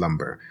 and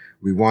slumber.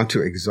 We want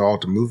to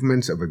exalt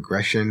movements of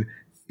aggression,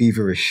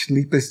 feverish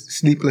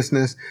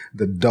sleeplessness,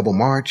 the double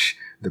march,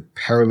 the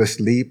perilous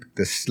leap,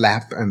 the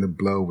slap and the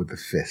blow with the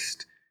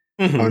fist,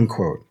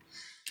 unquote.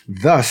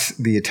 Thus,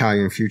 the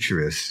Italian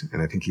futurists,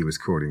 and I think he was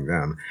quoting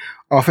them,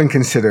 often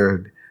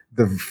considered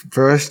the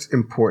first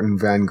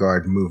important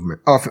vanguard movement.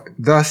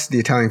 Thus, the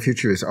Italian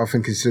futurists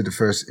often considered the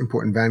first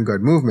important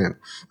vanguard movement.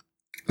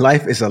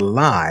 Life is a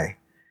lie,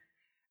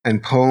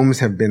 And poems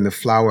have been the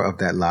flower of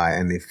that lie,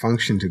 and they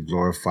function to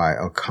glorify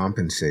or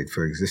compensate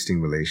for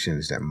existing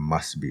relations that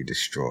must be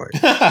destroyed.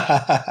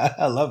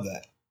 I love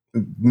that.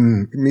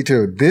 Me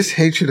too. This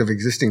hatred of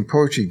existing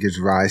poetry gives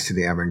rise to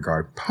the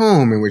avant-garde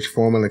poem, in which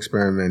formal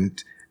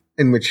experiment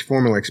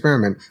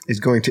is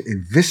going to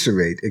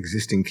eviscerate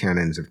existing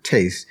canons of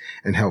taste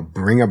and help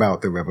bring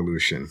about the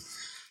revolution.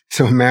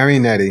 So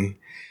Marinetti,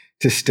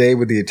 to stay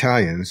with the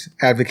Italians,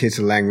 advocates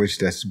a language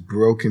that's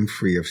broken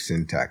free of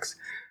syntax.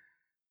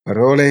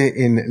 Parole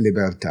in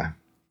libertà.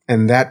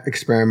 And that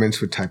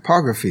experiments with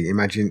typography,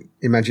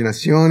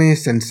 immaginazione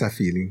senza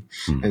fili,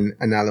 and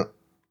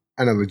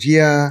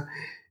analogia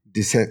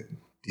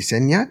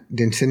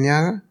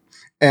disegnata,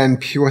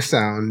 and pure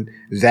sound,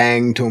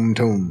 zang tum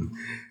tum.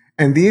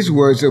 And these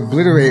words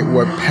obliterate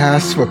what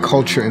passed for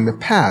culture in the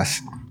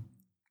past,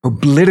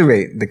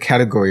 obliterate the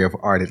category of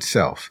art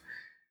itself.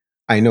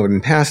 I note in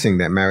passing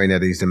that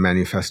Marinetti's The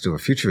Manifesto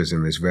of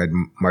Futurism is read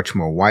much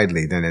more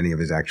widely than any of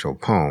his actual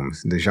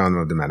poems. The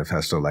genre of the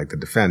manifesto, like the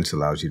defense,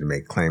 allows you to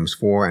make claims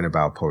for and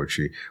about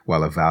poetry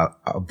while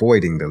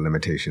avoiding the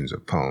limitations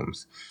of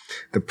poems.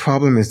 The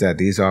problem is that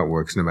these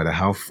artworks, no matter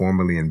how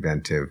formally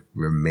inventive,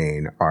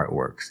 remain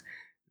artworks.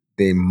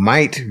 They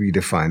might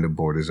redefine the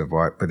borders of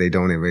art, but they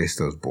don't erase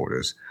those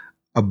borders.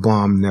 A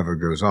bomb never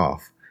goes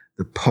off.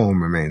 The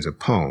poem remains a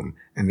poem,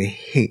 and they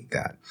hate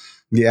that.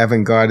 The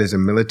avant-garde is a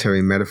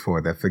military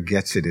metaphor that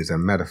forgets it is a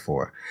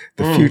metaphor.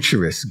 The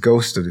futurists,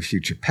 ghosts of the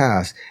future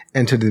past,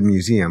 enter the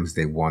museums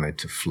they wanted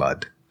to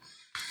flood.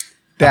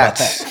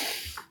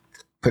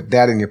 Put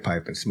that in your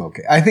pipe and smoke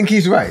it. I think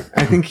he's right.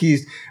 I think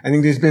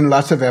there's been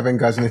lots of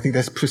avant-gardes, and I think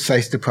that's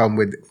precisely the problem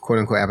with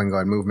quote-unquote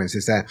avant-garde movements,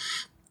 is that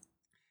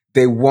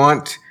they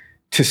want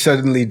to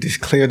suddenly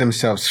declare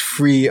themselves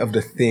free of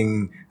the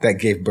thing that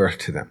gave birth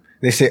to them.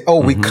 They say,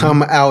 we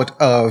come out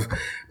of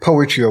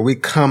poetry, or we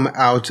come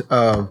out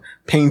of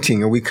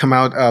painting, or we come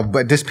out of,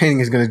 but this painting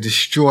is going to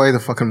destroy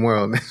the fucking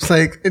world. It's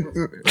like,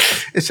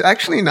 it's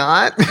actually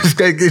not. It's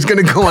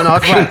going to go on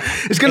auction. Right.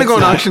 It's going to go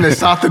on auction at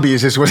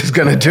Sotheby's is what it's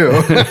going to do.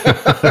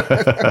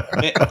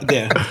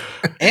 Yeah.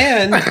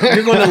 And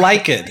you're going to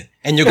like it.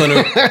 And you're going to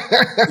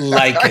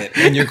like it.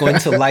 And you're going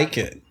to like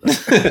it.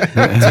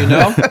 You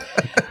know?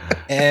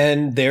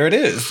 And there it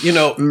is, you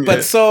know.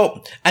 But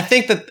so I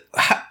think that,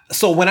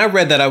 so when I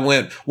read that, I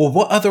went, well,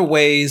 what other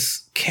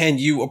ways can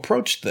you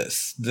approach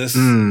this? This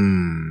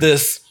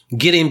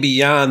getting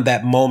beyond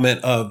that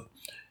moment of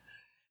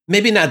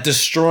maybe not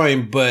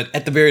destroying, but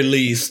at the very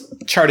least,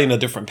 charting a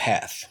different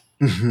path.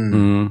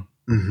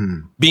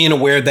 Being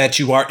aware that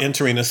you are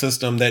entering a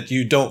system that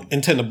you don't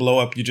intend to blow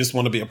up. You just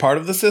want to be a part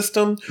of the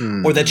system,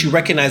 or that you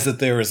recognize that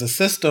there is a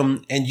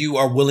system and you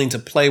are willing to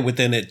play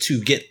within it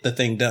to get the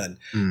thing done.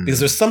 Because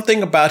there's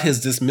something about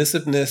his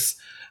dismissiveness,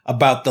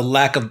 about the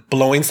lack of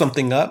blowing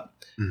something up.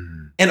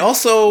 And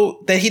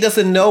also that he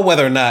doesn't know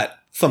whether or not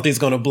something's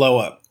going to blow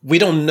up. We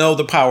don't know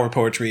the power of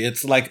poetry.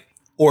 It's like,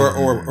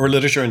 or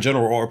literature in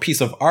general, or a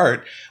piece of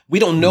art. We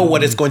don't know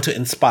what it's going to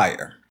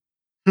inspire.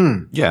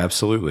 Yeah,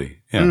 absolutely.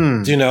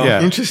 Yeah. Do you know?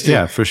 Yeah. Interesting.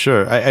 Yeah, for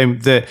sure.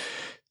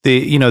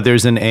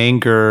 There's an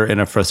anger and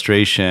a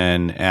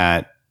frustration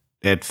at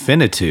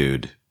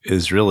finitude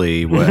is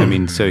really what, I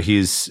mean, so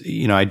he's,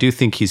 I do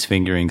think he's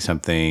fingering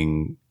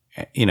something,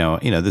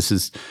 this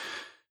is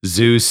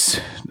Zeus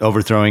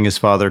overthrowing his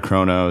father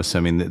Kronos.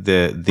 I mean,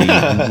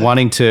 the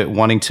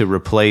wanting to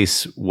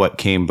replace what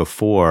came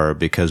before,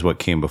 because what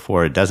came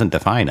before, it doesn't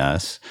define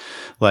us,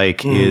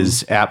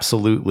 is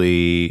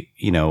absolutely,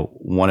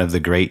 one of the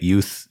great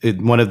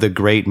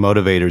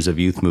motivators of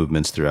youth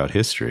movements throughout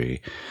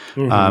history.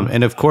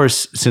 And of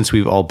course, since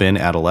we've all been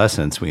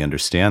adolescents, we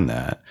understand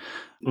that.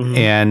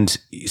 And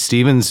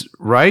Stephen's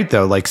right,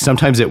 though.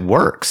 Sometimes it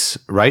works,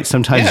 right?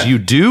 Sometimes you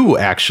do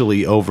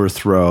actually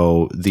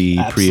overthrow the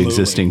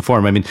pre-existing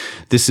form. I mean,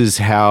 this is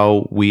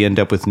how we end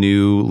up with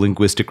new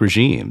linguistic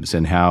regimes,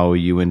 and how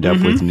you end up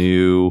with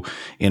new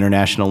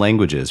international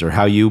languages, or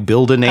how you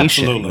build a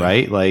nation,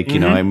 right? We're,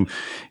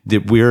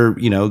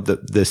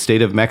 the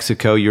state of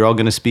Mexico, you're all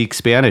going to speak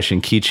Spanish,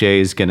 and Quiche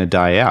is going to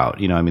die out.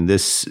 I mean,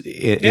 this,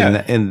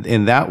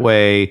 in that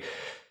way,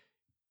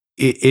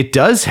 it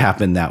does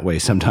happen that way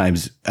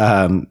sometimes.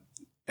 But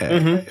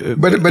I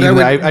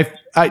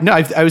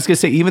was going to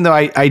say, even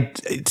though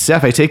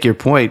Steph, I take your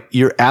point.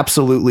 You're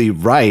absolutely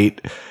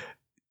right.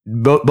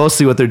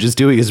 Mostly what they're just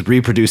doing is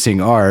reproducing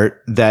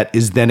art that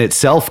is then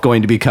itself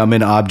going to become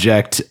an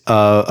object,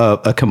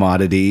 a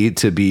commodity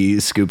to be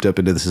scooped up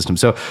into the system.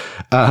 So,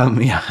 I don't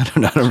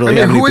really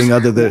have anything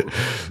other than.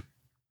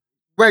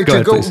 Right,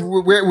 to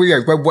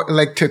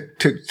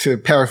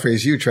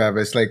paraphrase you,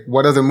 Travis,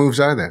 what other moves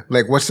are there?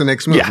 What's the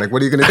next move? Yeah.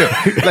 What are you going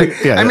to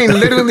do? I mean,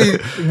 literally,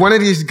 one of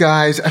these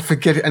guys, I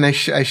forget, and I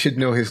should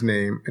know his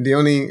name. And the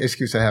only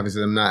excuse I have is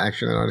that I'm not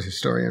actually an art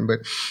historian,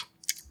 but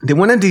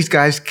one of these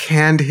guys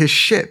canned his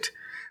shit.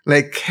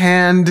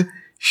 Canned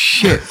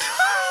shit.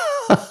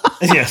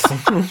 Yes.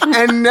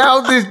 And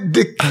now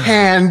the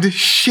canned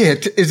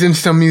shit is in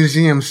some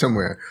museum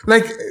somewhere.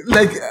 I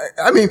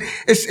mean,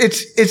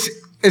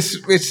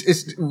 it's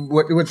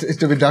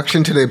the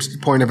reduction to the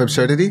point of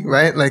absurdity,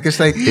 right? Like, it's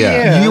like,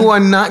 you are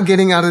not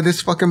getting out of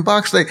this fucking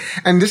box. Like,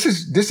 and this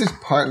is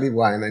partly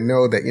why, and I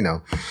know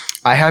that,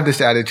 I have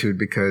this attitude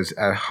because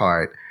at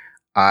heart,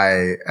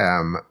 I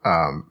am,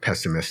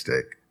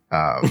 pessimistic,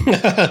 about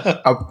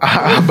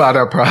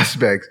our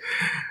prospects.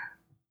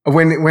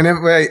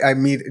 Whenever I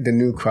meet the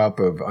new crop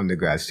of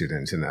undergrad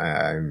students and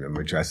I'm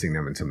addressing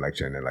them in some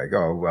lecture and they're like,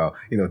 oh, well,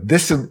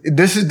 this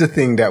is the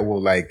thing that will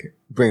like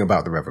bring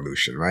about the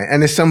revolution, right?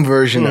 And it's some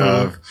version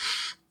of,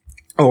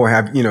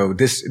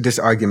 this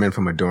argument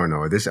from Adorno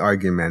or this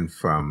argument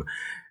from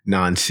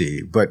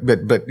Nancy, but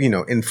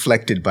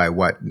inflected by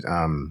what,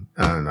 I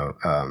don't know,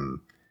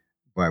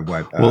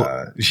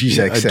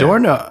 Zizek said.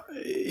 Adorno,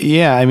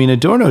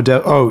 Adorno.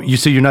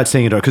 So you're not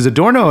saying Adorno because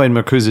Adorno and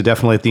Marcuse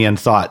definitely at the end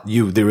thought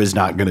there is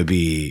not going to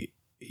be.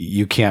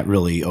 You can't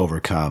really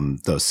overcome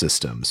those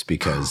systems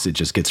because it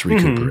just gets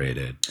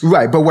recuperated.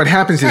 Right, but what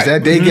happens is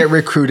that they get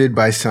recruited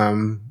by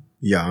some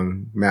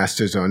young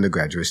master's or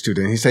undergraduate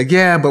student. He's like,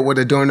 yeah, but what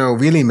Adorno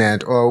really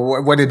meant,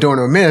 or what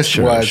Adorno missed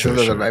was sure.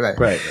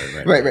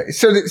 Right.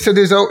 So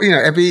there's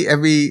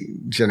every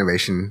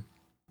generation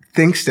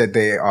thinks that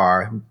they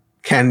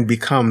can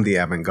become the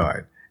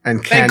avant-garde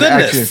and can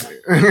Thank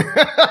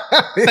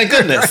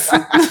goodness.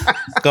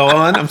 Go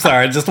on. I'm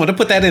sorry. I just want to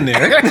put that in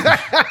there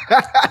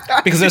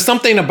because there's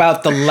something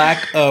about the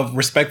lack of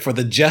respect for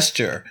the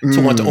gesture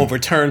to want to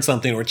overturn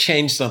something or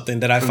change something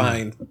that I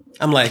find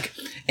I'm like,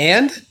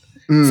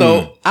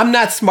 so I'm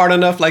not smart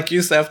enough like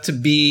Yusef to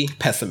be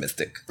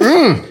pessimistic.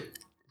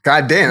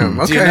 God damn.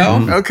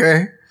 Okay.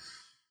 Okay.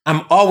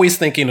 I'm always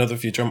thinking of the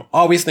future. I'm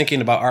always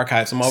thinking about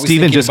archives. I'm always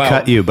Steven just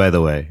cut you, by the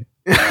way.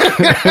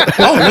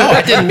 Oh no,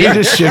 I didn't mean he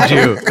just shivved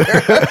you.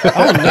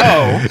 Oh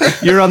no.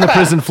 You're on the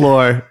prison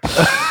floor.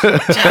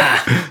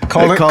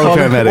 Call the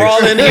paramedics. We're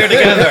all in here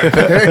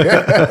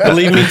together.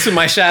 Lead me to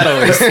my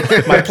shadows,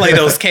 my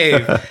Plato's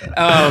cave.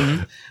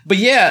 But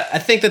yeah, I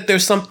think that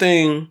there's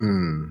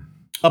something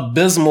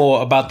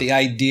abysmal about the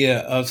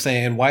idea of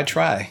saying, why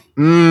try?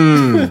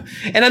 And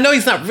I know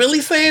he's not really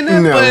saying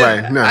that,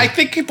 but I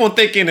think keep on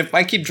thinking, if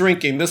I keep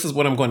drinking, this is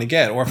what I'm going to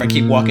get. Or if I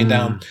keep walking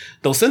down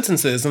those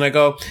sentences and I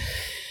go,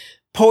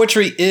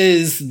 poetry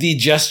is the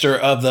gesture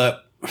of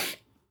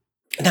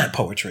not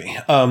poetry.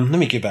 Let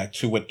me get back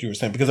to what you were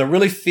saying, because I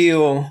really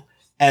feel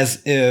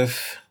as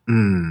if...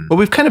 Well,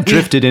 we've kind of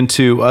drifted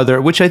into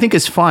which I think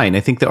is fine.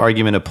 I think the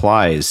argument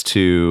applies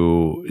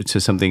to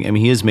something. I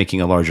mean, he is making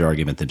a larger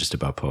argument than just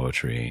about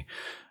poetry.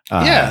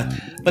 But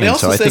he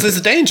also says it's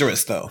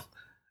dangerous, though.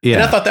 Yeah.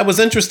 And I thought that was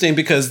interesting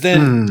because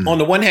then on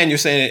the one hand, you're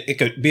saying it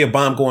could be a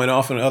bomb going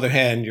off. On the other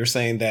hand, you're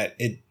saying that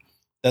it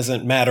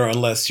doesn't matter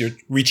unless you're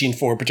reaching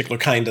for a particular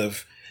kind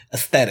of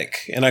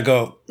aesthetic. And I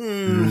go,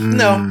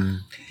 no.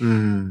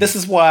 This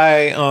is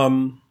why,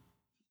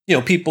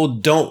 people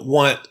don't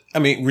want,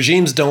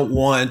 regimes don't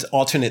want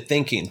alternate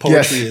thinking.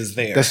 Poetry is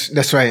there.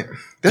 That's right.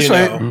 That's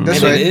right.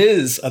 It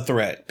is a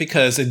threat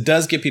because it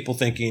does get people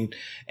thinking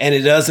and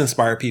it does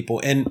inspire people.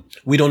 And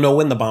we don't know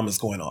when the bomb is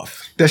going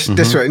off. That's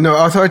right.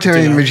 No,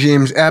 authoritarian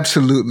regimes,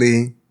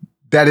 absolutely.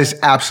 That is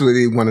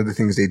absolutely one of the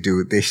things they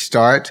do. They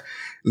start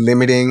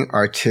limiting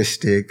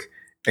artistic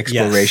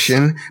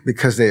exploration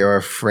because they are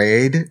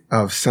afraid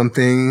of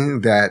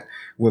something that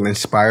will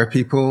inspire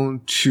people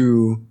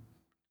to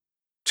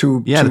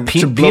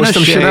blow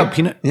some shit up.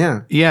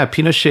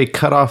 Pinochet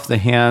cut off the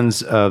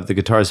hands of the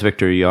guitarist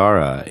Victor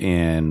Jara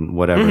in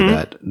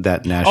whatever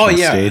that national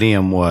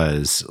stadium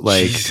was.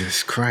 Like,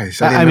 Jesus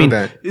Christ! I didn't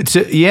know that.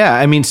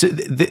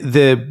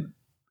 The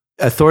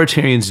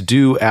authoritarians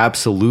do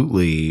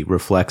absolutely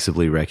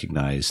reflexively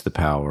recognize the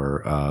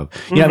power of.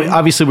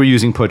 Obviously we're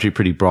using poetry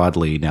pretty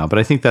broadly now, but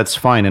I think that's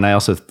fine. And I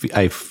also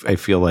I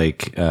feel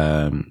like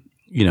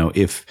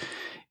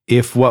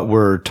if what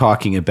we're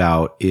talking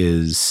about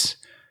is.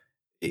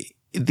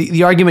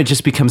 The argument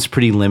just becomes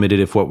pretty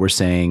limited if what we're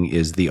saying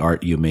is the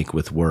art you make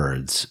with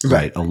words,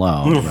 right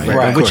alone,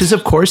 right? Which is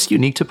of course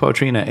unique to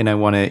poetry, and I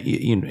want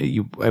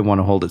to I want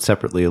to hold it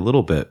separately a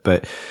little bit,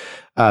 but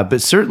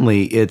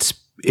certainly it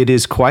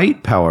is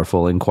quite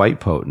powerful and quite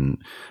potent,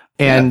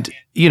 and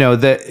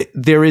that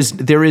there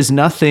is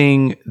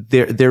nothing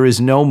there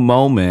is no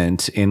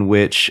moment in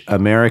which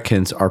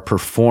Americans are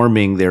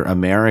performing their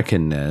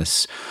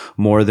Americanness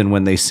more than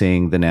when they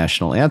sing the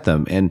national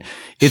anthem, and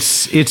it's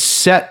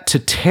set to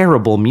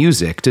terrible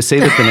music. To say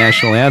that the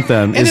national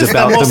anthem is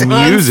about the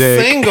music,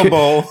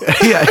 unsingable.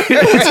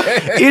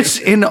 It's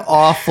an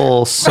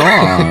awful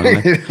song.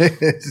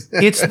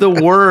 It's the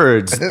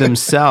words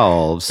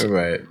themselves,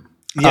 right?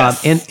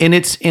 Yes.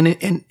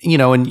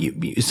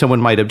 Someone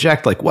might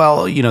object, like,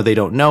 well, they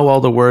don't know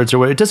all the words or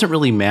what. It doesn't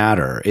really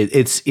matter.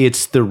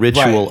 It's the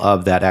ritual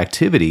of that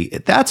activity.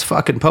 That's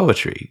fucking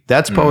poetry.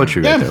 That's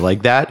poetry right there.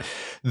 Like that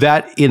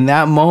in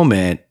that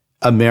moment,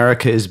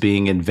 America is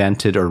being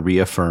invented or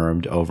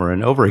reaffirmed over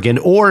and over again,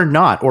 or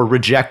not, or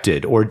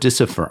rejected or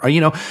disaffirmed.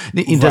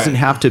 It doesn't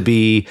have to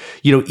be,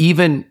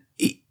 even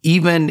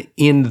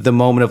in the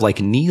moment of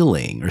like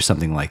kneeling or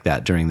something like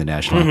that during the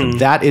national anthem,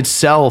 that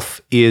itself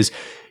is,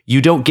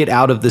 you don't get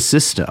out of the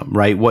system,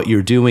 right? What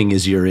you're doing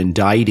is you're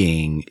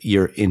indicting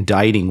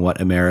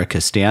what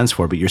America stands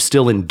for, but you're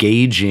still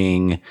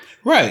engaging.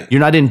 Right. You're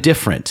not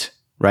indifferent,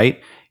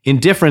 right?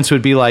 Indifference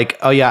would be like,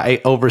 oh yeah, I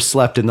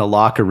overslept in the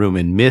locker room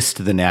and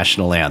missed the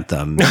national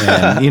anthem,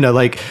 and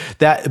like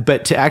that.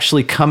 But to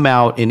actually come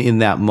out and in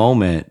that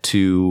moment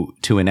to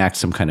enact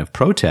some kind of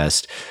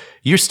protest,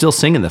 you're still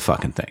singing the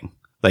fucking thing.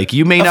 Like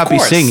you may not be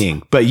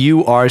singing, but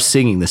you are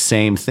singing the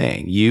same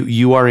thing.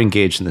 You are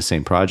engaged in the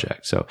same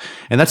project. So,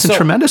 and that's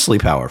tremendously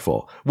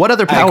powerful. What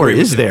other power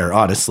is there,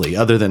 honestly,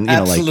 other than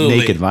like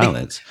naked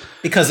violence?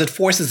 Because it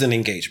forces an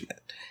engagement.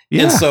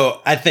 Yeah. And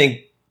so I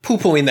think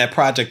poo-pooing that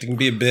project can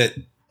be a bit.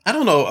 I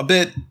don't know.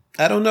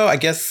 I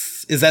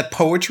guess, is that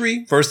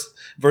poetry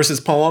versus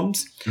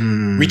poems?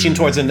 Reaching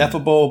towards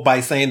ineffable by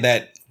saying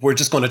that we're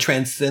just going to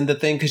transcend the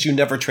thing, because you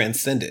never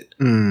transcend it,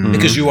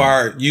 because you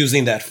are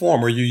using that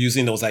form, or you're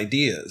using those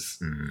ideas.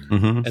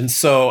 And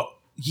so,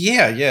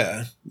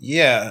 yeah.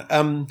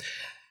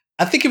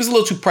 I think it was a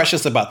little too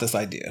precious about this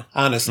idea,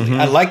 honestly.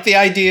 I like the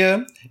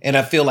idea, and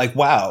I feel like,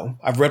 wow,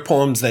 I've read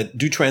poems that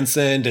do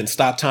transcend and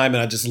stop time,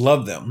 and I just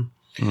love them.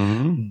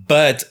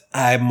 But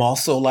I'm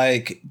also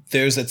like,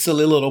 there's that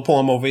silly little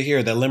poem over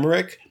here, that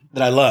limerick,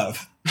 that I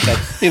love. That,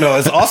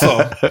 is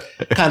also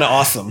kind of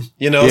awesome,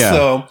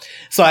 So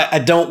I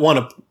don't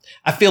want to,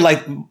 I feel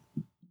like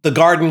the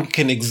garden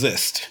can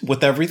exist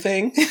with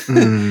everything.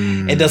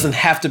 It doesn't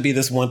have to be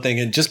this one thing.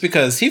 And just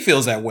because he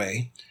feels that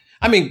way,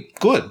 I mean,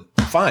 good,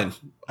 fine.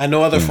 I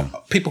know other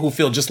people who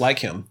feel just like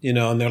him,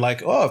 and they're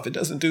like, oh, if it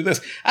doesn't do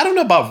this. I don't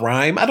know about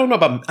rhyme. I know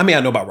about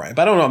rhyme,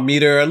 but I don't know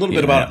meter, a little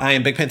bit about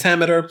iambic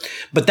pentameter,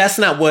 but that's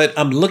not what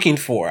I'm looking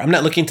for. I'm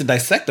not looking to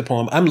dissect the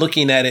poem. I'm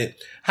looking at it.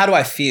 How do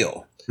I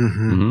feel?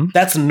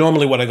 That's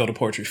normally what I go to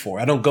poetry for.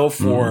 I don't go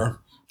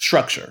for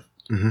structure.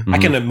 I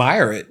can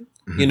admire it,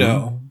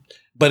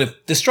 but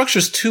if the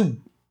structure's too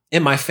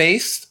in my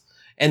face,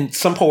 and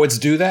some poets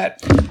do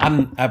that,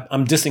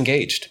 I'm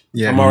disengaged.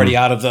 Yeah. I'm already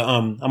out of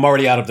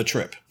the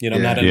trip.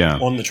 I'm not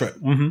on the trip.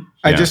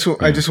 I just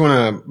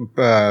want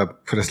to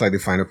put a slightly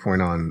finer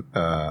point on,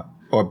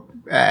 or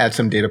add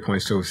some data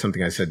points to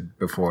something I said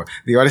before.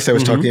 The artist I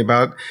was talking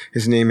about,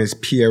 his name is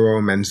Piero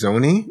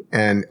Manzoni,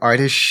 and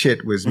Artist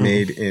Shit was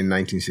made in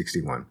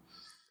 1961.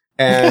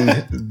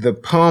 And the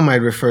poem I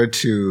referred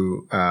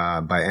to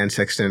by Anne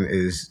Sexton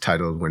is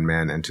titled When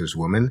Man Enters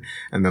Woman.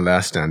 And the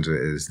last stanza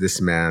is, this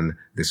man,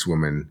 this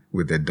woman,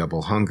 with their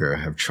double hunger,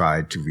 have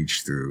tried to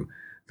reach through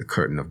the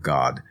curtain of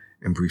God.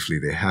 And briefly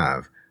they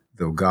have,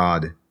 though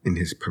God, in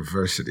his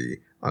perversity,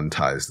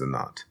 unties the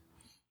knot.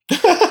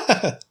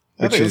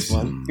 Which is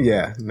fun.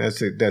 Yeah,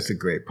 that's a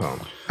great poem.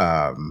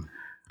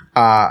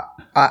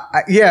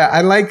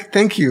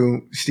 Thank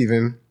you,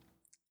 Stephen,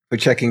 for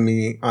checking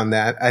me on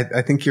that.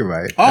 I think you're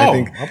right. Oh, I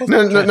think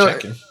no.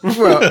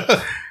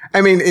 Well,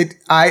 I mean,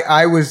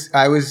 I was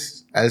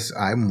as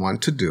I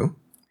want to do,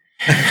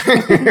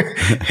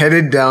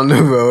 headed down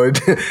the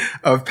road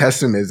of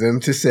pessimism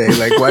to say,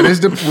 like, what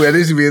is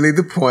really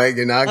the point?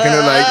 You're not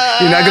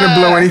gonna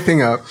blow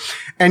anything up,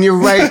 and you're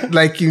right.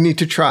 Like, you need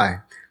to try.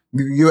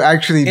 You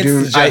actually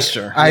do. It's a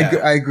gesture. I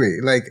agree.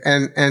 Like,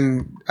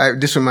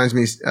 this reminds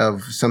me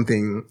of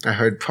something I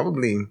heard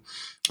probably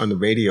on the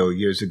radio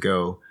years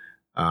ago.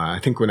 I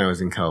think when I was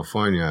in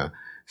California,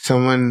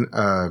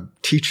 a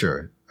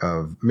teacher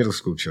of middle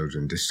school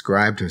children,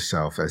 described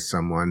herself as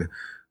someone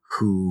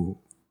who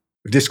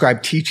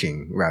described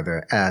teaching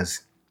rather as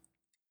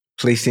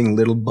placing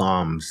little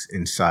bombs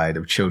inside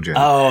of children.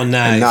 Oh,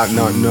 nice. And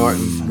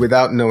not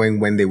without knowing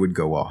when they would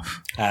go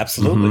off.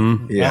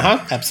 Absolutely.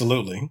 Yeah.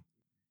 Absolutely.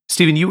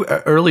 Stephen, you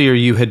earlier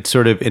you had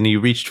sort of, and you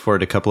reached for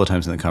it a couple of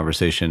times in the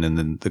conversation, and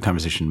then the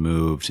conversation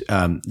moved.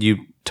 You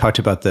talked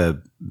about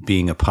the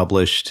being a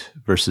published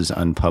versus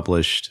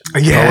unpublished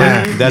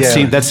poet.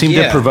 That seemed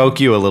to provoke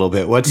you a little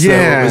bit. What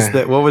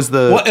was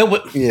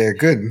the? Yeah,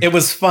 good. It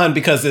was fun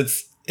because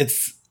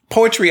it's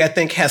poetry, I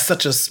think, has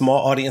such a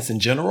small audience in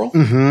general.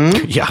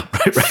 Yeah,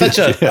 right. Such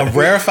a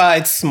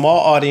rarefied small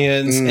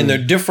audience, and there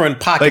are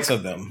different pockets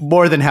of them.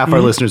 More than half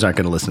our listeners aren't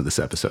going to listen to this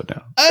episode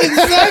now.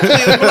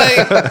 Exactly.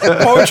 Like,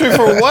 poetry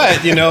for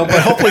what?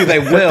 But hopefully they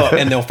will,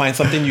 and they'll find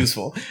something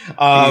useful.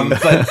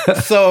 But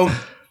so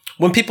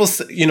when people,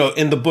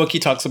 in the book, he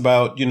talks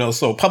about,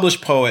 so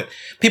published poet,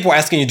 people are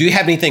asking you, do you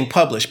have anything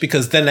published?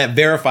 Because then that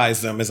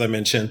verifies them, as I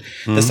mentioned,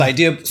 this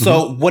idea.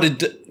 So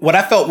what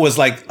I felt was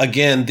like,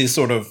 again, these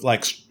sort of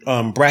like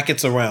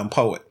brackets around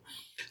poet.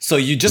 So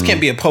you just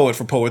can't be a poet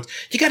for poets.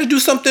 You got to do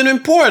something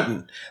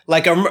important.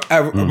 Like I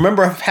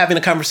remember having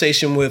a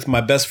conversation with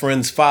my best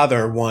friend's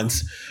father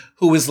once,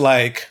 who was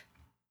like,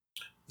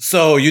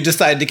 so you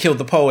decided to kill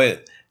the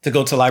poet to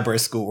go to library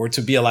school or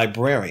to be a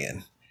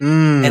librarian.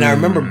 And I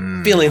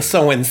remember feeling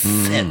so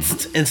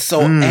incensed and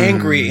so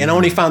angry, and I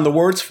only found the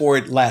words for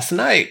it last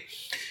night,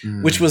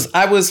 which was,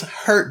 I was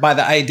hurt by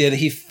the idea that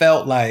he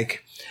felt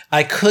like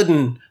I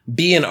couldn't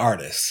be an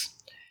artist,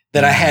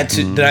 that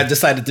that I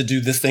decided to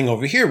do this thing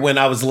over here when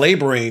I was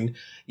laboring,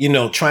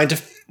 trying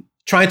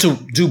to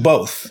do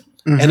both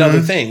and other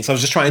things. I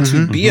was just trying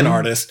to be an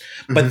artist,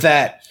 but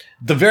that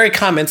the very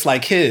comments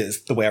like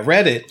his, the way I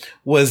read it,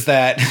 was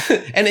that,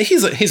 and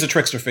he's a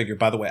trickster figure,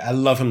 by the way. I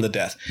love him to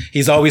death.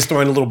 He's always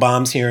throwing little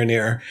bombs here and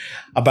there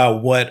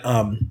about what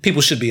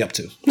people should be up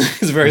to.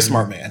 He's a very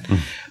smart man.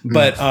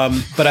 But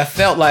I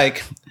felt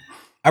like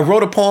I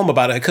wrote a poem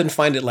about it. I couldn't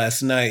find it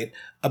last night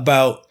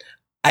about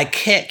I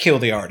can't kill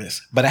the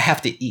artist, but I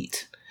have to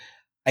eat.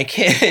 I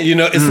can't,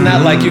 it's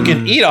not like you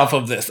can eat off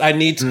of this. I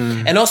need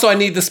to, and also I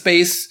need the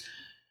space.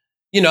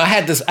 I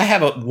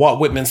have a Walt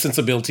Whitman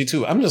sensibility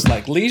too. I'm just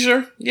like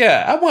leisure.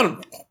 Yeah. I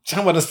want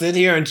to sit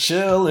here and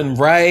chill and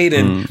write.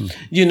 And,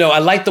 I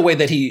like the way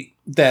that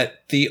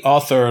the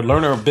author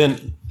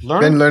Ben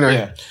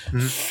Lerner,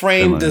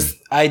 framed this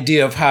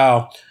idea of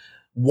how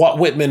Walt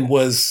Whitman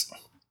was,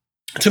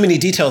 too many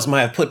details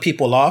might have put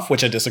people off,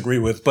 which I disagree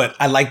with, but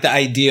I like the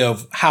idea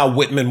of how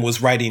Whitman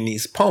was writing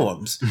these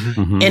poems.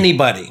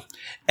 Anybody,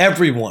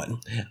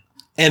 everyone,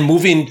 and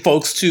moving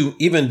folks to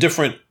even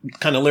different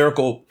kind of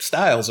lyrical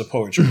styles of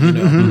poetry,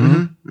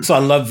 So I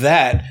love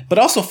that, but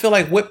also feel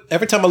like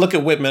every time I look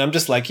at Whitman, I'm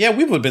just like, yeah,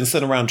 we would have been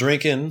sitting around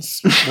drinking,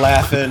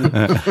 laughing.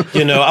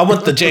 I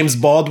want the James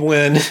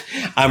Baldwin.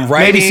 I'm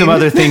writing. Maybe some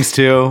other things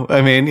too.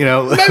 I mean,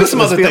 maybe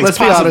some other things.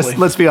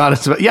 Let's be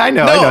honest. Yeah, I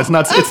know. It's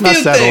not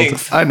settled.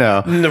 Things. I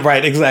know.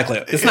 Right,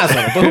 exactly. It's not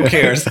settled, but who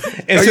cares?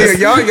 It's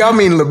y'all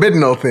mean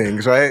libidinal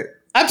things, right?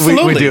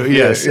 Absolutely. We do.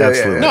 Yes,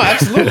 absolutely. No,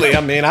 absolutely.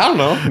 I mean, I don't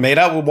know. Made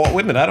out with Walt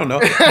Whitman. I don't know.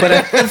 But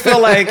I feel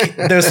like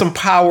there's some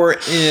power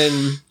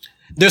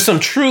there's some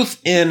truth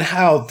in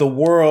how the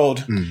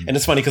world, and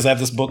it's funny because I have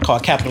this book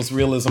called Capitalist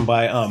Realism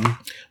by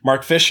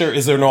Mark Fisher.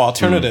 Is there no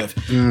alternative?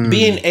 Not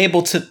being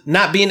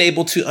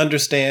able to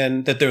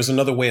understand that there's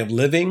another way of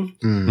living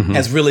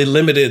has really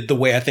limited the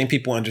way I think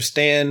people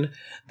understand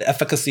the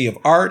efficacy of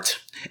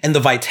art and the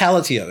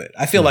vitality of it.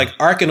 I feel like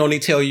art can only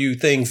tell you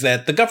things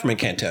that the government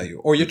can't tell you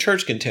or your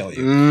church can tell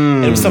you.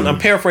 And I'm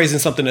paraphrasing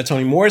something that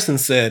Toni Morrison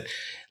said,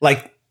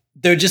 like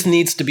there just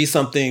needs to be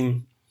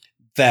something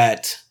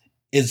that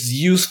is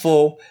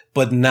useful,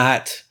 but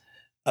not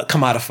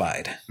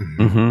commodified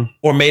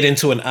or made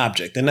into an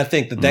object. And I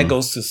think that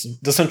goes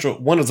to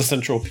one of the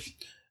central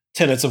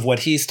tenets of what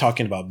he's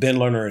talking about. Ben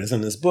Lerner is in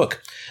this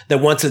book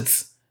that once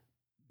it's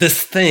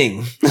this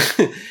thing,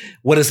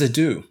 what does it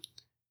do?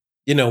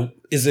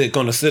 Is it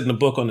going to sit in a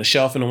book on the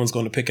shelf and no one's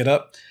going to pick it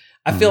up?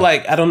 I feel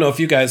like, I don't know if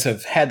you guys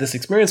have had this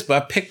experience,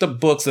 but I picked up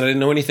books that I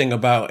didn't know anything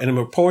about and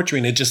in poetry,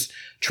 and it just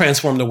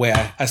transformed the way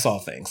I saw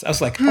things. I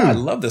was like, I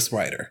love this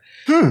writer.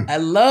 I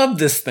love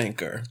this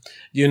thinker,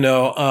 and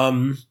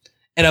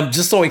I'm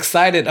just so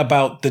excited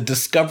about the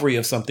discovery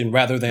of something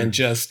rather than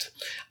just,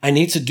 I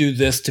need to do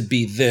this to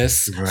be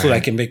this so that I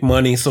can make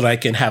money, so that I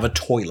can have a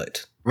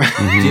toilet.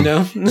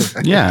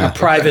 Yeah, a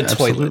private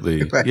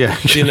absolutely. Toilet. Yeah,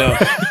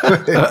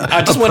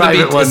 I just want to be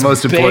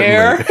as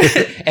bare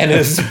and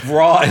as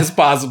raw as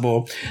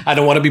possible. I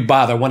don't want to be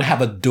bothered. I want to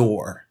have a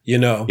door.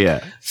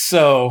 Yeah.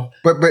 So,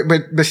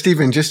 but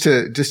Stephen, just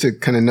to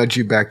kind of nudge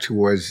you back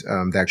towards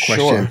that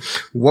question,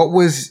 what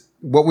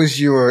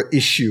was your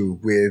issue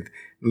with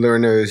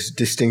Lerner's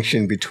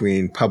distinction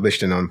between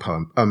published and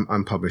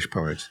unpublished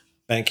poets?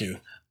 Thank you.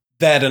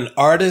 That an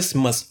artist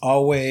must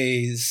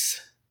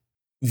always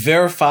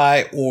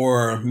verify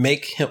or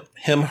make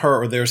him,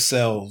 her, or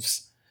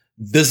themselves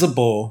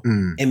visible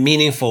and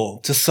meaningful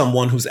to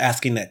someone who's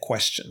asking that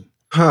question.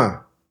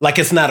 Like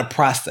it's not a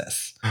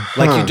process.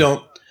 Like you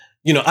don't,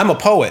 I'm a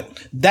poet.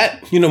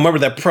 That, remember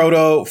that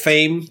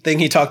proto-fame thing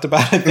he talked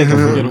about? I think I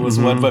forget it was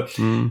one, but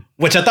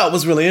which I thought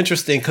was really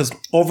interesting because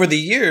over the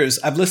years,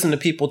 I've listened to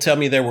people tell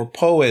me they were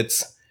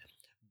poets,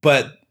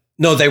 but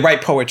no, they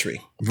write poetry,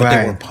 but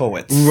they were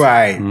poets.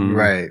 Right.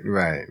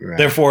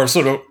 Therefore,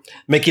 sort of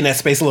making that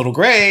space a little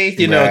gray,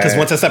 because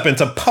once I step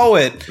into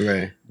poet,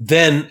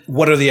 then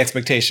what are the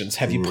expectations?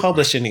 Have you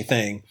published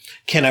anything?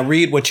 Can I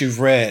read what you've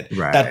read?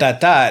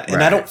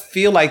 And I don't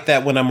feel like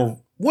that when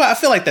I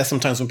feel like that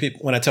sometimes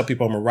when I tell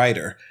people I'm a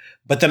writer,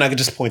 but then I could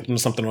just point them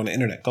to something on the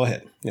internet. Go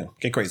ahead,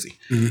 get crazy.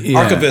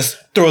 Archivist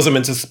throws them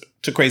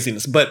into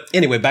craziness. But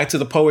anyway, back to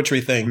the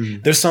poetry thing.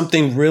 There's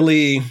something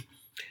really,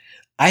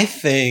 I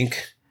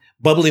think,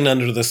 bubbling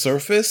under the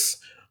surface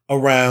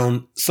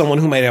around someone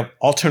who might have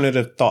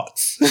alternative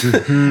thoughts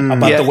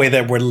about the way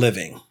that we're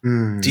living.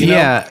 Do you know?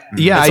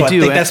 Yeah, I do. I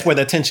think that's where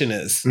the tension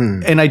is.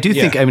 And I do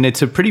think,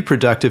 it's a pretty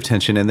productive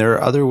tension, and there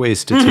are other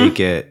ways to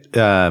take it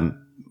than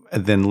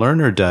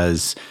Lerner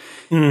does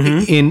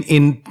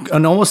in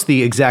almost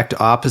the exact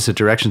opposite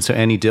direction. So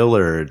Annie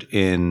Dillard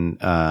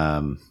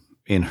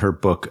in her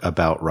book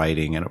about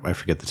writing, and I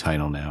forget the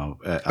title now.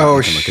 I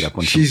can look it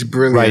up. She's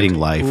brilliant. Writing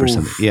Life or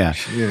something. Yeah.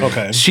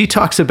 Okay. She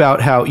talks about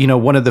how,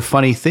 one of the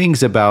funny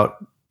things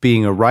about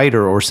being a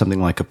writer or something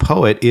like a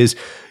poet is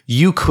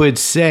you could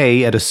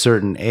say at a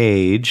certain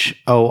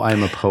age, oh,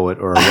 I'm a poet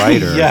or a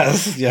writer.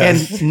 Yes.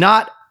 And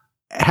not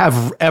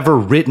have ever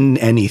written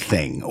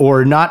anything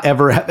or not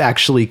ever have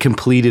actually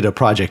completed a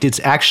project. It's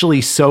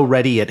actually so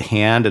ready at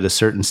hand at a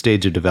certain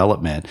stage of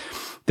development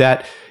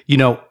that,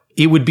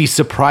 it would be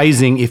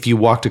surprising if you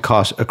walked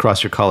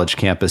across your college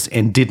campus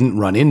and didn't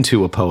run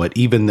into a poet,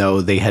 even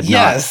though they had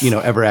not,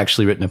 ever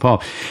actually written a poem.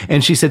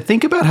 And she said,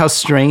 think about how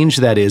strange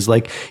that is.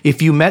 Like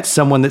if you met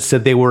someone that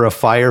said they were a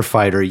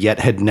firefighter yet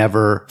had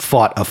never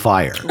fought a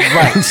fire.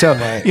 Right. And so,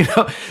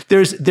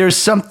 there's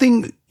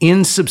something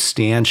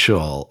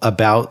insubstantial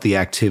about the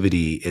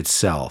activity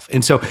itself.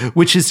 And so,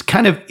 which is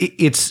kind of,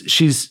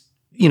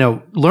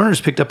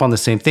 Lerner's picked up on the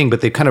same thing,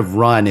 but they kind of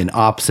run in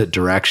opposite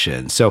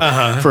directions. So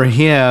for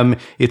him,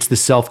 it's the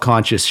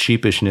self-conscious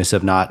sheepishness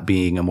of not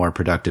being a more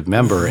productive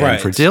member. Right.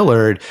 And for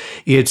Dillard,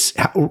 it's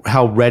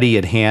how ready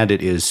at hand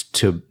it is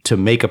to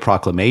make a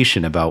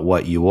proclamation about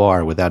what you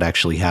are without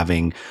actually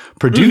having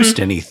produced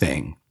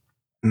anything.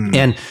 Mm.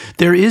 And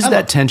there is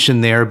that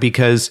tension there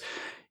because,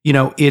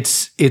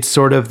 it's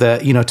sort of the,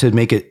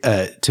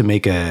 to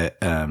make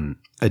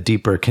a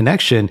deeper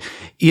connection.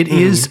 It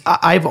is,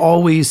 I've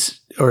always,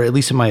 or at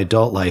least in my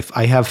adult life,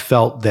 I have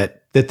felt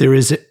that there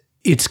is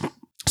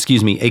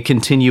a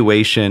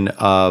continuation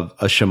of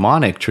a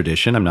shamanic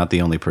tradition. I'm not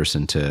the only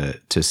person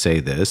to say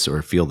this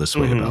or feel this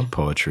way about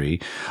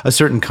poetry, a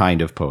certain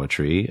kind of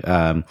poetry.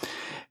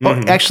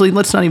 Actually,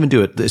 let's not even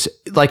do it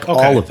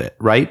all of it,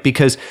 right?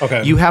 Because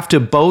you have to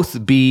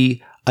both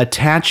be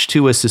attached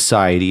to a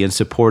society and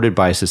supported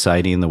by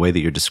society in the way that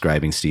you're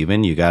describing,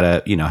 Stephen. You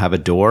gotta, have a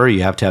door.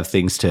 You have to have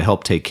things to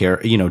help take care,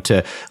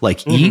 to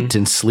eat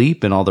and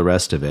sleep and all the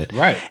rest of it.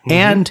 Right. Mm-hmm.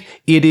 And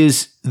it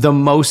is the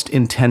most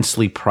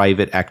intensely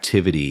private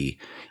activity.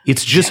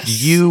 It's just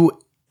you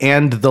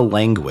and the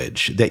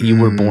language that you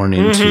were born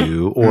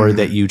into or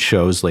that you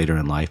chose later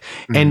in life.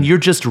 And you're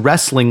just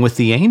wrestling with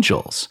the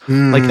angels.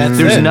 Like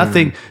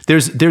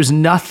there's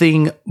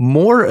nothing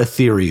more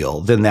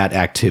ethereal than that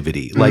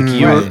activity. Like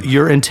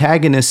your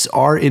antagonists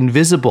are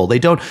invisible.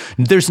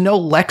 There's no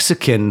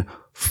lexicon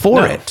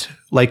for it.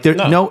 Like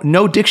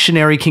no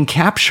dictionary can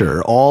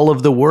capture all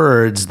of the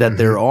words that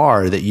there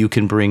are that you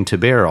can bring to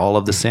bear, all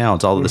of the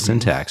sounds, all of the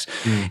syntax.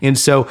 And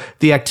so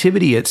the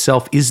activity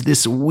itself is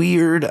this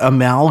weird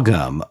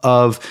amalgam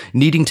of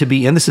needing to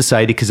be in the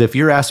society, because if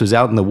your ass was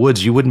out in the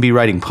woods, you wouldn't be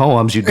writing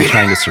poems, you'd be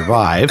trying to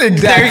survive.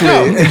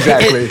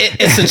 Exactly.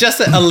 It suggests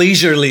a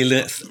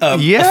leisureliness of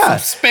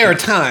spare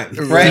time,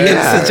 right?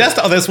 It suggests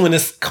all this when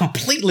it's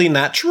completely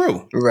not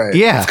true. Right.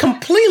 Yeah. It's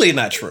completely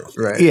not true.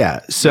 Right.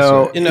 Yeah.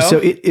 So, so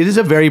it is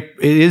a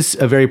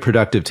very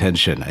productive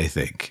tension, I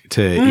think,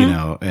 to,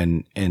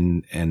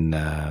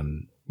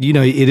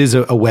 it is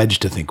a wedge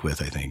to think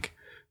with, I think,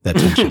 that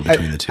tension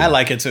between the two. I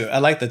like it too. I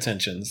like the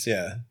tensions.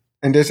 Yeah.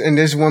 And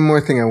there's one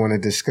more thing I want to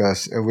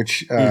discuss,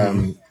 which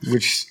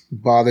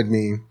bothered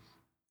me,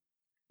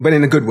 but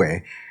in a good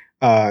way.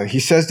 He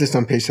says this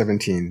on page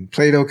 17.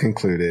 Plato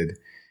concluded,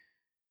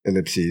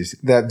 ellipses,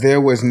 that there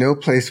was no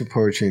place for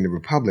poetry in the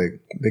Republic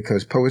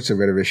because poets are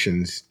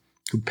rhetoricians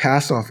who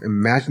pass off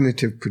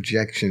imaginative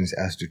projections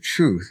as the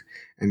truth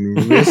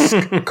and risk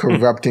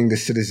corrupting the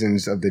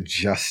citizens of the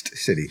just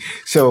city.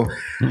 So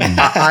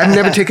I've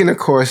never taken a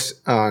course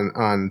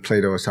on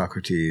Plato or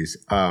Socrates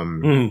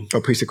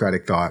or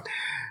pre-Socratic thought.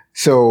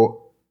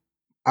 So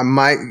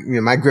my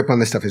grip on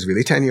this stuff is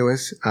really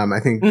tenuous. I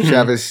think,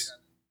 Travis,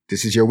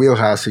 this is your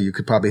wheelhouse, so you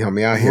could probably help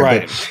me out here.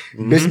 Right.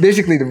 But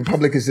basically, the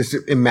Republic is this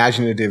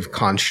imaginative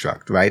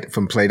construct, right,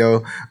 from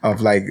Plato of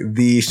like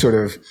the sort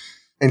of,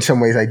 in some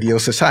ways, ideal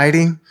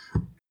society.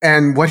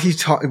 And what he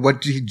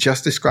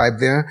just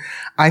described there,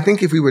 I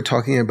think if we were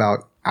talking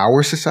about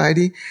our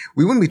society,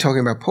 we wouldn't be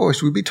talking about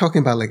poets. We'd be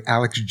talking about like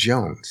Alex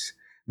Jones.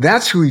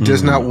 That's who he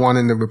does not want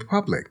in the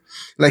Republic.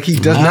 Like he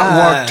does not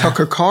want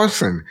Tucker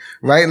Carlson,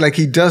 right? Like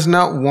he does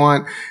not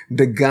want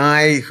the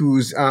guy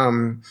who's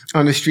on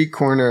the street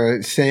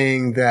corner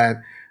saying that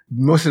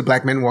most of the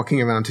black men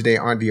walking around today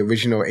aren't the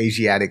original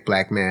Asiatic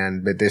black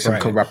man, but there's some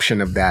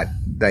corruption of that,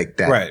 like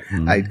that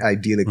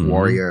idyllic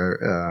warrior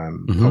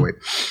poet.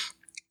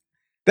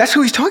 That's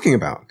who he's talking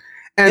about.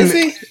 And is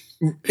he?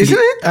 Isn't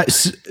it?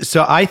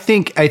 So I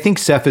think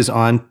Seth is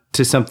on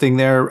to something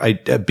there,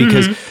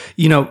 because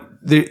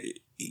they're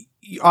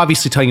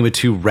obviously talking about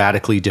two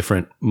radically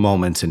different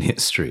moments in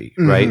history,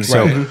 right?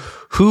 So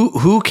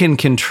who can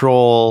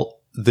control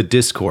the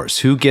discourse?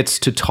 Who gets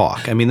to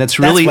talk? I mean, that's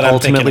really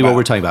ultimately what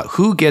we're talking about.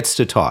 Who gets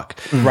to talk?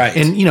 Right.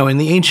 And in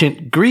the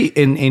ancient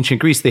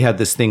Greece, they had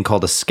this thing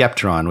called a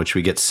skeptron, which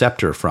we get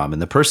scepter from.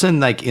 And the person,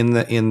 like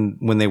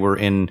when they were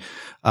in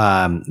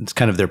it's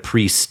kind of their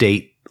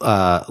pre-state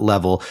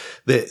level,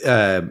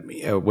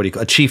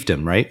 a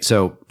chieftain, right?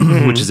 So,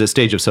 which is a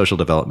stage of social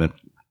development.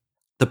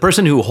 The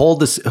person who held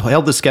the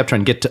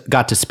skeptron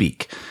got to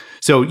speak.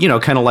 So,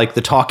 kind of like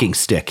the talking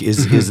stick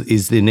is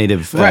the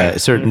native,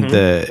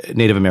 the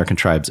Native American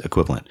tribes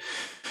equivalent.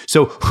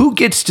 So who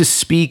gets to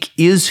speak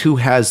is who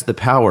has the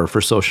power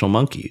for social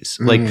monkeys.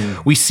 Like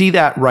we see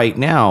that right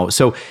now.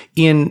 So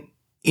in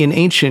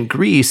ancient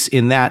Greece,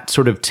 in that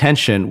sort of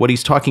tension, what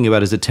he's talking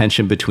about is a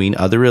tension between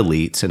other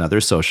elites and other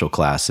social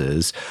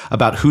classes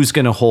about who's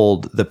going to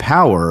hold the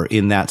power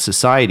in that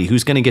society,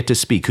 who's going to get to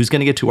speak, who's going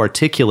to get to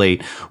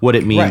articulate what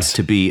it means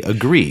to be a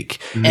Greek.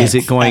 Is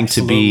it going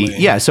to be,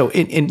 so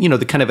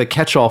the kind of a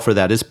catch-all for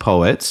that is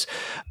poets.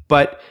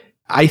 But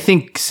I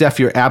think, Seth,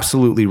 you're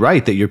absolutely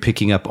right that you're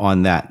picking up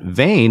on that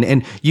vein.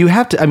 And you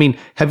have to, I mean,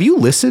 have you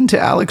listened to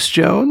Alex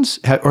Jones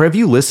or have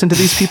you listened to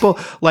these people?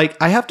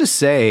 Like, I have to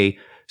say,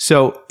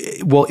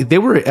 they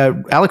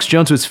were, Alex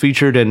Jones was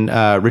featured in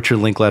Richard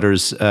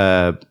Linklater's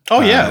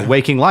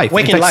Waking Life.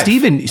 Waking Life.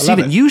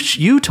 Stephen,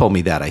 you told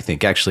me that, I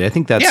think, actually. I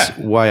think that's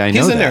why I know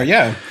that. He's in there,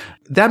 yeah.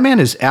 That man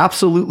is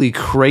absolutely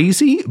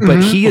crazy,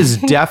 but he is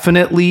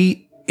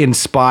definitely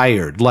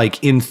inspired,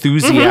 like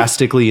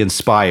enthusiastically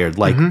inspired.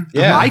 Like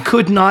I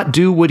could not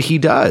do what he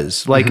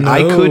does. Like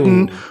I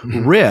couldn't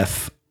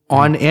riff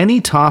on any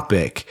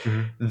topic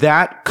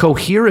that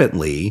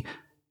coherently,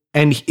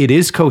 and it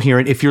is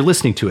coherent if you're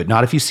listening to it,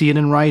 not if you see it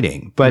in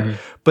writing. But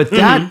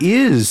that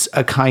is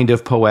a kind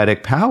of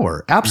poetic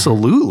power.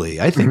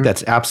 Absolutely. I think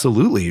that's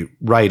absolutely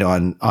right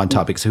on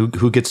topics.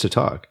 Who gets to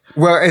talk?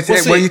 Well,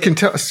 you can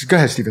tell. Go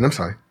ahead, Stephen. I'm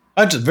sorry.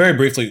 Just very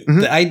briefly,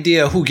 the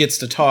idea who gets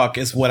to talk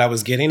is what I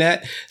was getting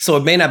at. So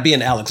it may not be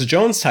an Alex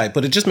Jones type,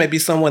 but it just may be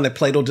someone that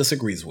Plato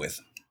disagrees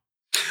with.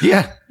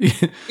 Yeah.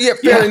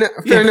 Fair enough.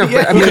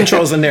 But, who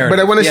controls the narrative?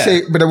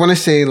 But I want to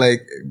say,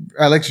 like,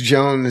 Alex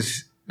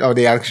Jones, or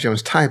the Alex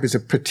Jones type, is a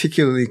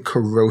particularly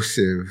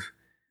corrosive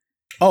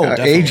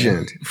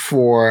agent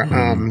for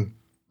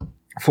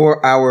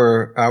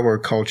our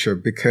culture,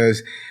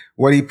 because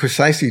what he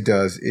precisely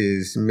does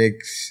is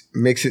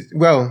makes it,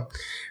 well,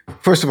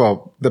 first of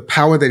all, the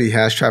power that he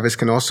has, Travis,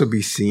 can also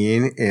be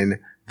seen in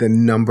the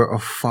number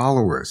of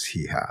followers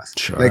he has.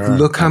 Sure, like,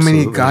 look how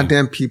many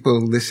goddamn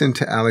people listen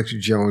to Alex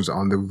Jones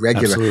on the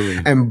regular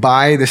and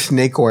buy the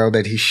snake oil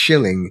that he's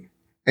shilling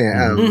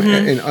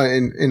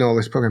in all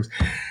his programs.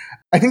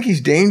 I think he's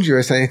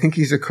dangerous, and I think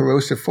he's a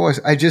corrosive force.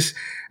 What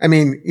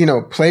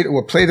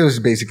Plato's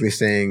basically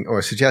saying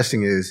or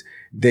suggesting is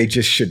they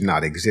just should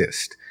not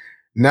exist.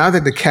 Now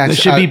that the cats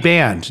should be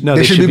banned. No,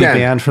 they should be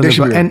banned from the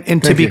book.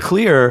 And to be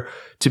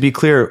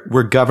clear,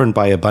 we're governed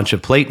by a bunch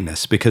of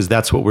Platonists, because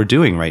that's what we're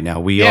doing right now.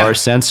 We are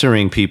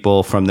censoring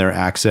people from their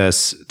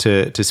access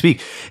to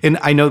speak. And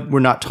I know we're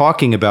not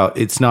talking about,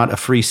 it's not a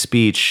free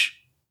speech,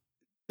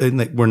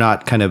 and we're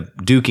not kind of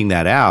duking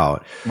that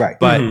out. Right.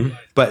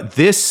 But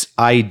this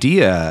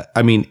idea,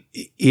 I mean,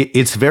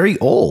 it's very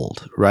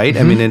old, right?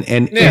 I mean,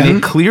 and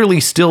it clearly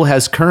still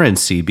has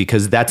currency,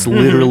 because that's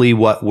literally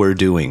what we're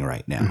doing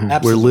right now.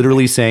 We're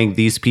literally saying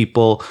these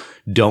people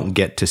don't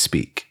get to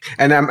speak.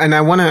 And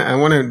I want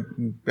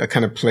to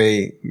kind of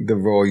play the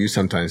role you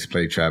sometimes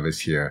play, Travis,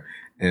 here,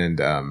 and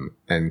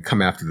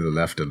come after the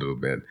left a little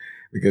bit,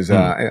 because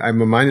I'm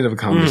reminded of a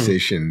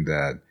conversation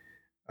that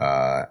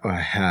I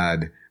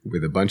had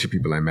with a bunch of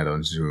people I met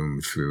on Zoom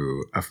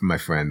through my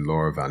friend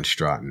Laura Van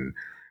Straten,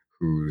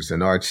 who's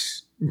an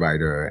arts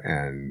writer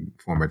and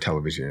former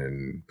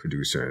television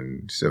producer.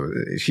 And so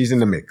she's in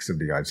the mix of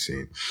the art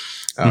scene.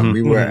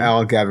 We were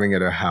all gathering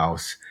at her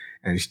house,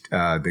 and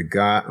the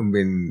guy,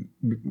 been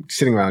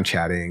sitting around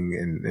chatting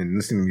and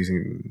listening to music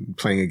and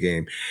playing a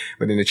game.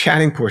 But in the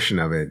chatting portion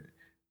of it,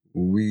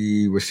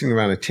 we were sitting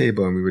around a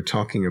table and we were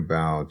talking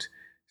about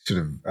sort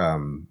of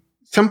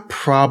some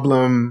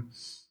problem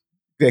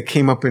that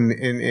came up in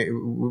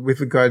with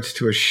regards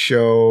to a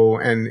show,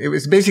 and it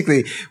was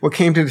basically what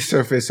came to the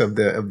surface of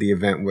the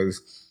event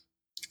was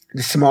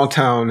the small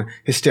town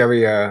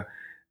hysteria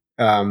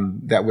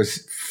that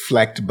was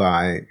flecked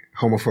by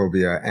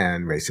homophobia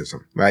and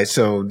racism, right?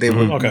 So they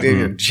were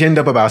they ginned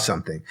up about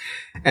something,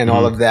 and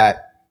all of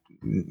that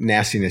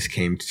nastiness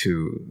came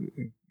to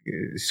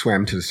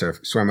swam up to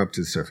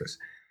the surface,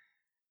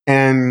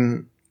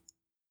 and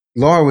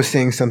Laura was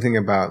saying something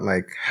about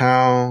like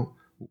how,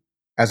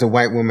 as a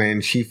white woman,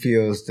 she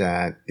feels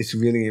that it's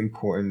really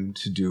important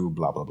to do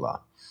blah, blah, blah.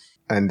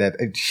 And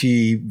that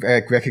she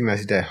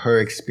recognizes that her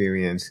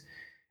experience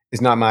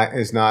is not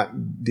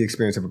the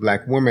experience of a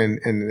black woman,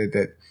 and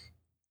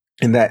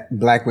that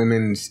black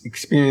women's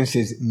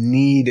experiences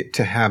need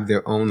to have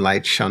their own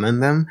light shone on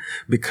them,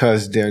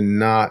 because her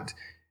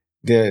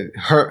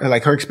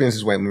experience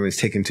as white women is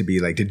taken to be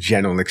like the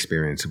general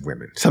experience of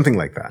women, something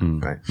like that,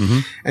 right?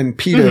 And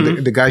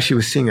Peter, the guy she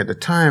was seeing at the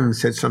time,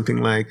 said something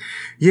like,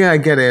 "Yeah, I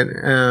get it,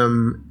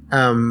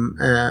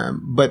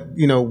 but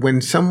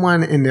when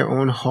someone in their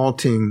own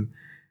halting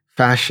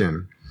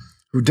fashion,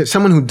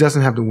 someone who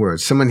doesn't have the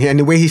words, and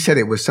the way he said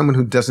it was someone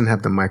who doesn't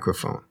have the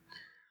microphone,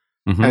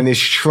 and is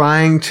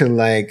trying to,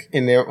 like,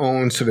 in their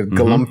own sort of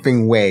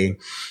galumphing way,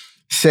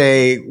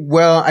 say,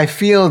 well, I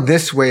feel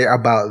this way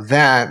about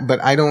that, but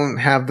I don't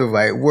have the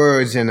right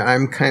words, and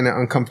I'm kind of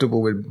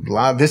uncomfortable with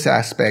blah, this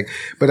aspect,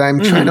 but I'm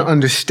trying to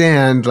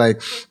understand,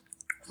 like,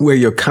 where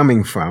you're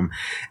coming from."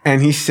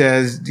 And he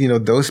says,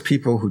 those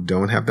people who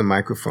don't have the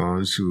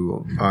microphones,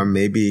 who are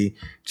maybe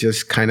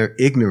just kind of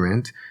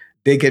ignorant,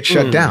 they get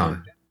shut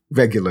down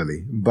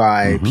regularly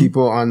by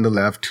people on the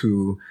left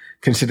who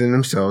consider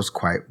themselves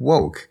quite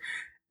woke.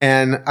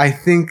 And I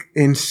think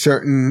in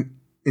certain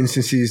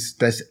instances,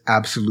 that's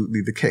absolutely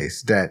the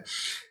case, that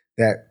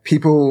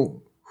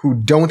people who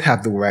don't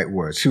have the right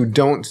words,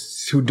 won't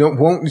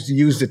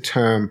use the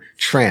term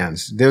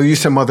trans, they'll use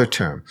some other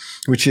term,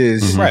 which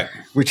is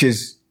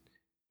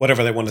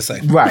whatever they want to say.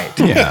 Right.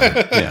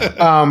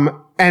 Yeah.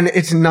 And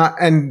it's not,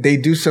 and they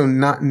do so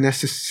not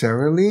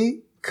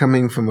necessarily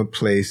coming from a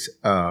place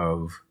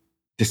of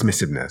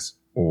dismissiveness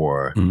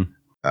or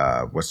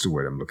what's the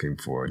word I'm looking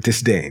for?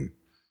 Disdain.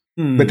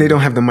 But they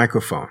don't have the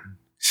microphone.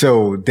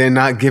 So they're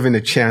not given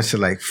a chance to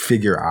like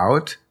figure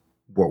out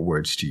what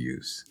words to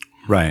use.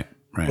 Right.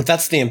 But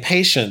that's the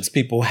impatience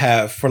people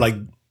have for like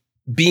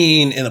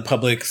being in a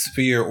public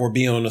sphere or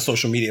being on a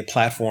social media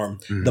platform,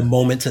 the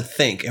moment to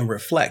think and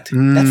reflect.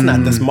 That's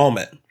not this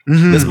moment.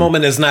 This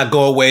moment is not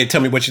go away,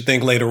 tell me what you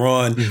think later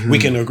on. We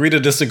can agree to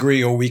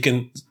disagree, or we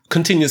can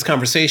continue this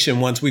conversation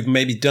once we've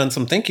maybe done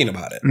some thinking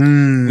about it.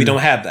 We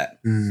don't have that.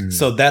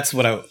 So that's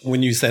what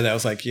when you said that, I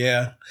was like,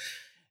 yeah.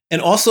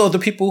 And also the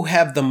people who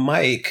have the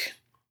mic.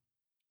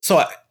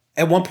 So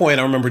at one point,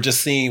 I remember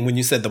just seeing when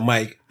you said the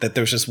mic that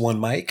there's just one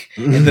mic.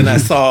 And then I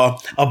saw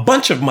a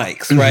bunch of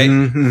mics, right?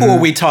 Who are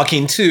we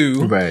talking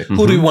to? Right.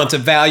 Who do we want to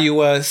value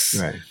us?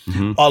 Right.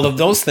 All of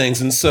those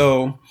things. And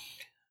so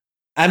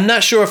I'm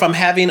not sure if I'm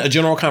having a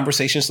general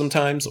conversation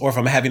sometimes or if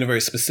I'm having a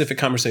very specific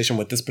conversation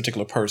with this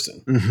particular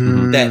person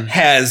that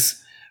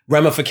has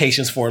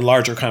ramifications for a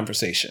larger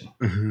conversation.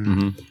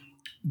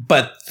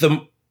 But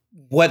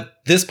what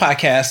this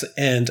podcast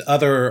and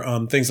other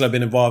things that I've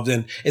been involved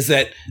in is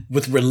that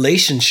with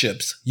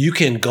relationships, you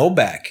can go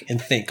back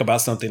and think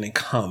about something and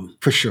come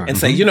For sure. and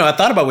say, you know, I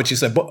thought about what you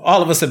said, but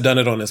all of us have done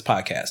it on this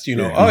podcast. You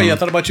know, I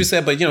thought about what you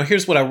said, but you know,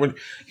 here's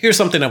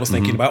something I was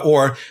thinking about,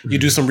 or you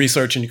do some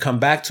research and you come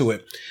back to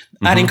it.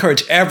 I'd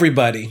encourage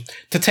everybody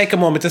to take a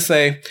moment to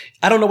say,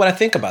 I don't know what I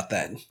think about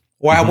that,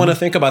 or I want to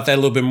think about that a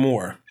little bit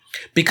more,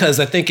 because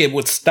I think it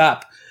would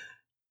stop,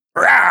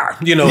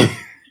 you know,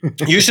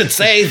 you should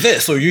say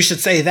this or you should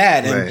say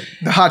that. And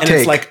the hot take.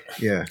 It's like,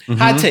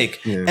 hot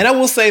take. Yeah. And I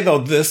will say, though,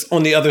 this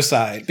on the other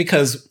side,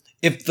 because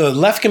if the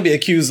left can be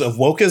accused of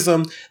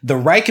wokeism, the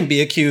right can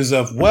be accused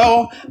of,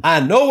 well, I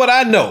know what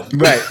I know.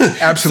 Right.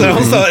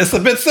 Absolutely. so it's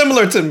a bit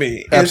similar to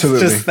me.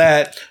 Absolutely. It's just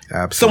that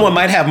someone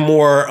might have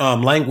more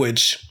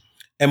language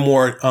and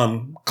more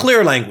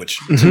clear language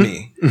to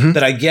me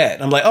that I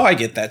get. I'm like, oh, I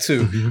get that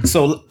too.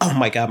 So, oh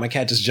my God, my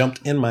cat just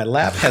jumped in my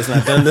lap. Has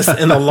not done this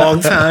in a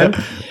long time,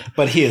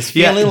 but he is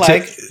feeling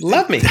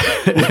love me.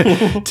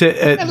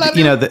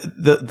 You know,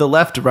 the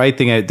left right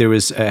thing. There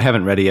was, I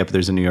haven't read it yet, but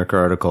there's a New Yorker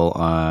article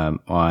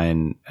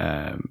on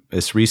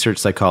this research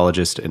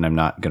psychologist, and I'm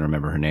not going to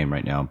remember her name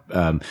right now.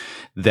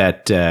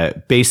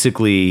 That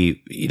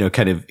basically, you know,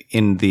 kind of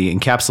in the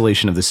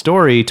encapsulation of the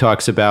story,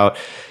 talks about,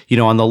 you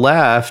know, on the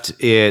left,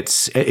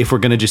 it's, if we're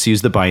going to just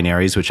use the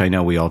binaries, which I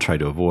know we all try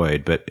to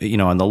avoid, but, you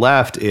know, on the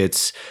left,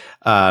 it's,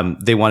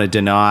 they want to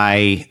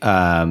deny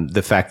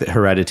the fact that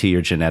heredity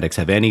or genetics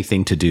have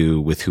anything to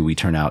do with who we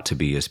turn out to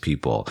be as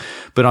people.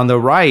 But on the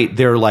right,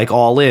 they're like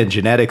all in.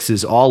 Genetics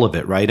is all of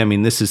it, right? I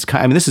mean, this is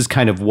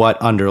kind of what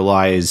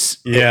underlies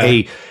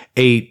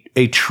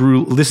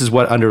this is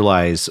what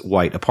underlies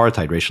white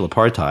apartheid, racial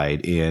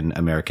apartheid in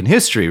American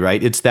history,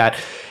 right? It's that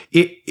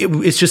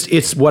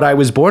it's what I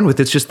was born with.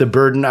 It's just the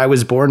burden I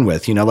was born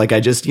with. You know, like I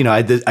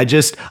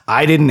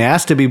didn't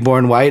ask to be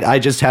born white. I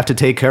just have to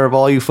take care of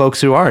all you folks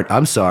who aren't.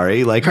 I'm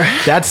sorry. Like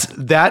that's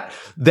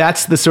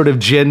the sort of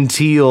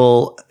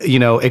genteel, you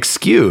know,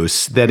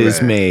 excuse that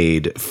is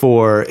made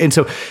for, and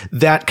so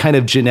that kind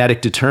of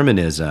genetic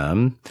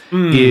determinism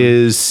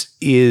is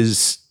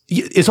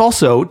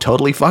also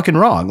totally fucking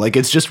wrong. Like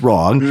it's just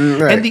wrong.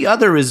 And the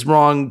other is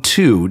wrong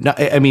too.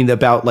 I mean,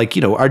 about like,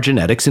 you know, our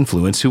genetics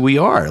influence who we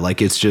are.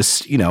 Like it's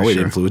just, you know, it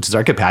influences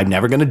our capacity. I'm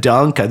never going to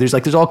dunk. There's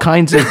all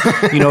kinds of,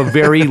 you know,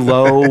 very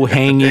low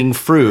hanging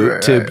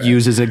fruit to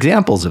use as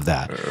examples of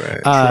that.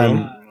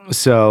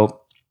 So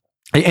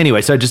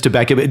anyway, so just to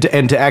back up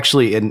and to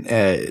actually,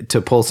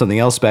 to pull something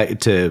else back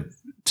to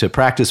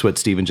practice what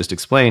Stephen just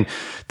explained,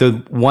 the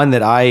one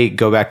that I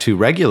go back to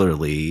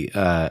regularly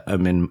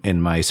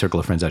in my circle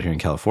of friends out here in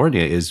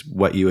California is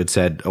what you had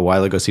said a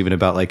while ago, Stephen,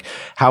 about like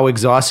how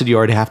exhausted you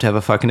are to have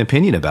a fucking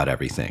opinion about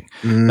everything.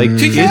 Like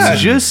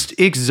it's just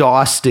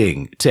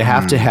exhausting to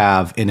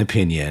have an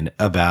opinion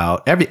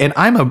about everything.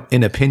 And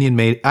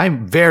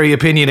I'm very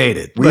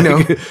opinionated. We know.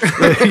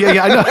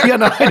 I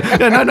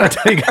know. I'm not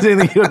telling you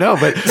anything you don't know,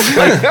 but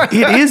like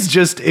it is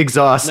just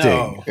exhausting.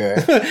 No.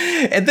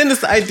 And then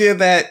it's the idea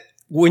that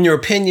when your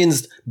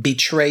opinions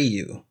betray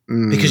you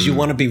because you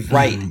want to be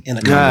right in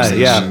a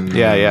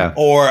conversation.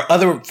 Or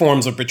other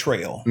forms of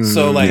betrayal.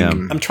 So like,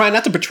 I'm trying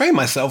not to betray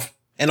myself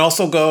and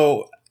also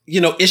go, you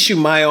know, issue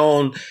my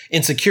own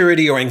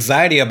insecurity or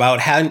anxiety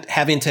about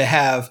having to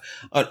have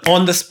an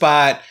on the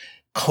spot,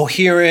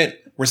 coherent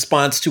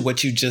response to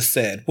what you just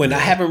said when I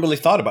haven't really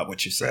thought about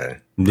what you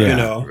said. You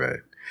know? Right.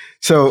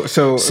 So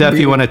Seth,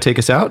 you want to take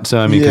us out? So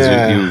I mean,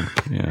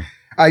 because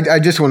I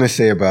just want to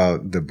say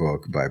about the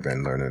book by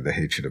Ben Lerner, The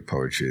Hatred of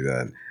Poetry,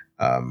 that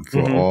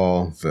for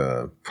all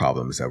the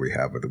problems that we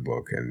have with the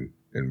book, and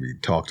we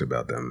talked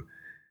about them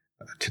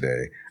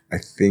today, I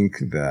think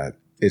that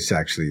it's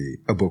actually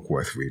a book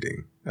worth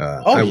reading.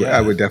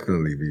 I would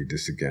definitely read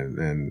this again.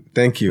 And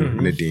thank you,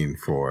 Nadine,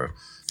 for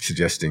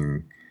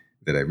suggesting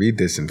that I read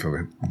this and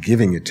for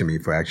giving it to me,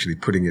 for actually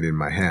putting it in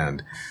my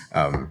hand.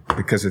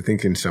 Because I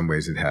think in some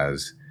ways it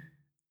has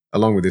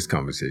along with this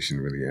conversation,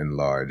 really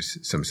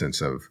enlarged some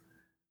sense of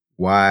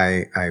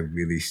why I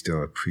really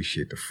still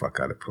appreciate the fuck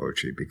out of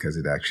poetry, because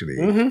it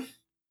actually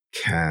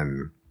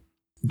can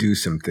do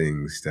some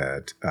things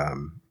that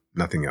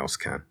nothing else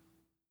can.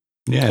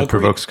 Yeah, it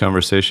provokes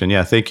conversation.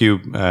 Yeah, thank you,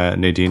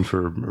 Nadine,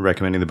 for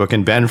recommending the book,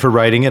 and Ben for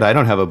writing it. I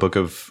don't have a book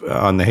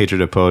on the hatred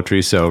of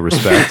poetry, so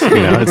respect.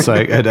 It's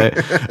like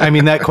I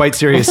mean that quite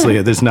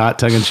seriously. There's not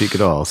tongue in cheek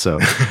at all. So,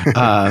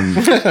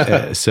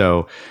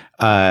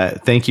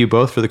 thank you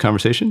both for the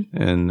conversation,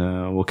 and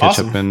we'll catch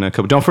up in a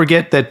couple. Don't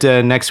forget that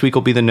next week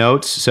will be the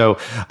notes. So,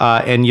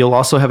 and you'll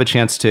also have a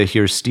chance to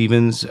hear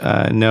Stephen's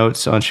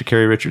notes on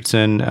Sha'Carri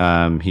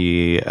Richardson.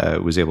 He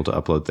was able to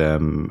upload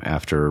them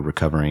after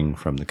recovering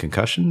from the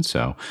concussion.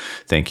 So,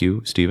 thank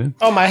you, Stephen.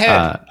 Oh, my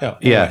head.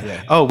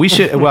 Yeah. Oh, we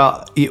should.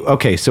 Well,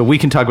 okay. So we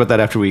can talk about that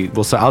after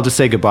I'll just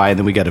say goodbye, and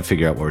then we got to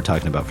figure out what we're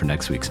talking about for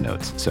next week's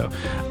notes. So,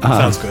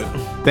 sounds good.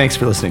 Thanks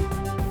for listening.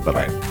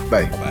 Bye-bye.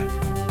 Bye. Bye.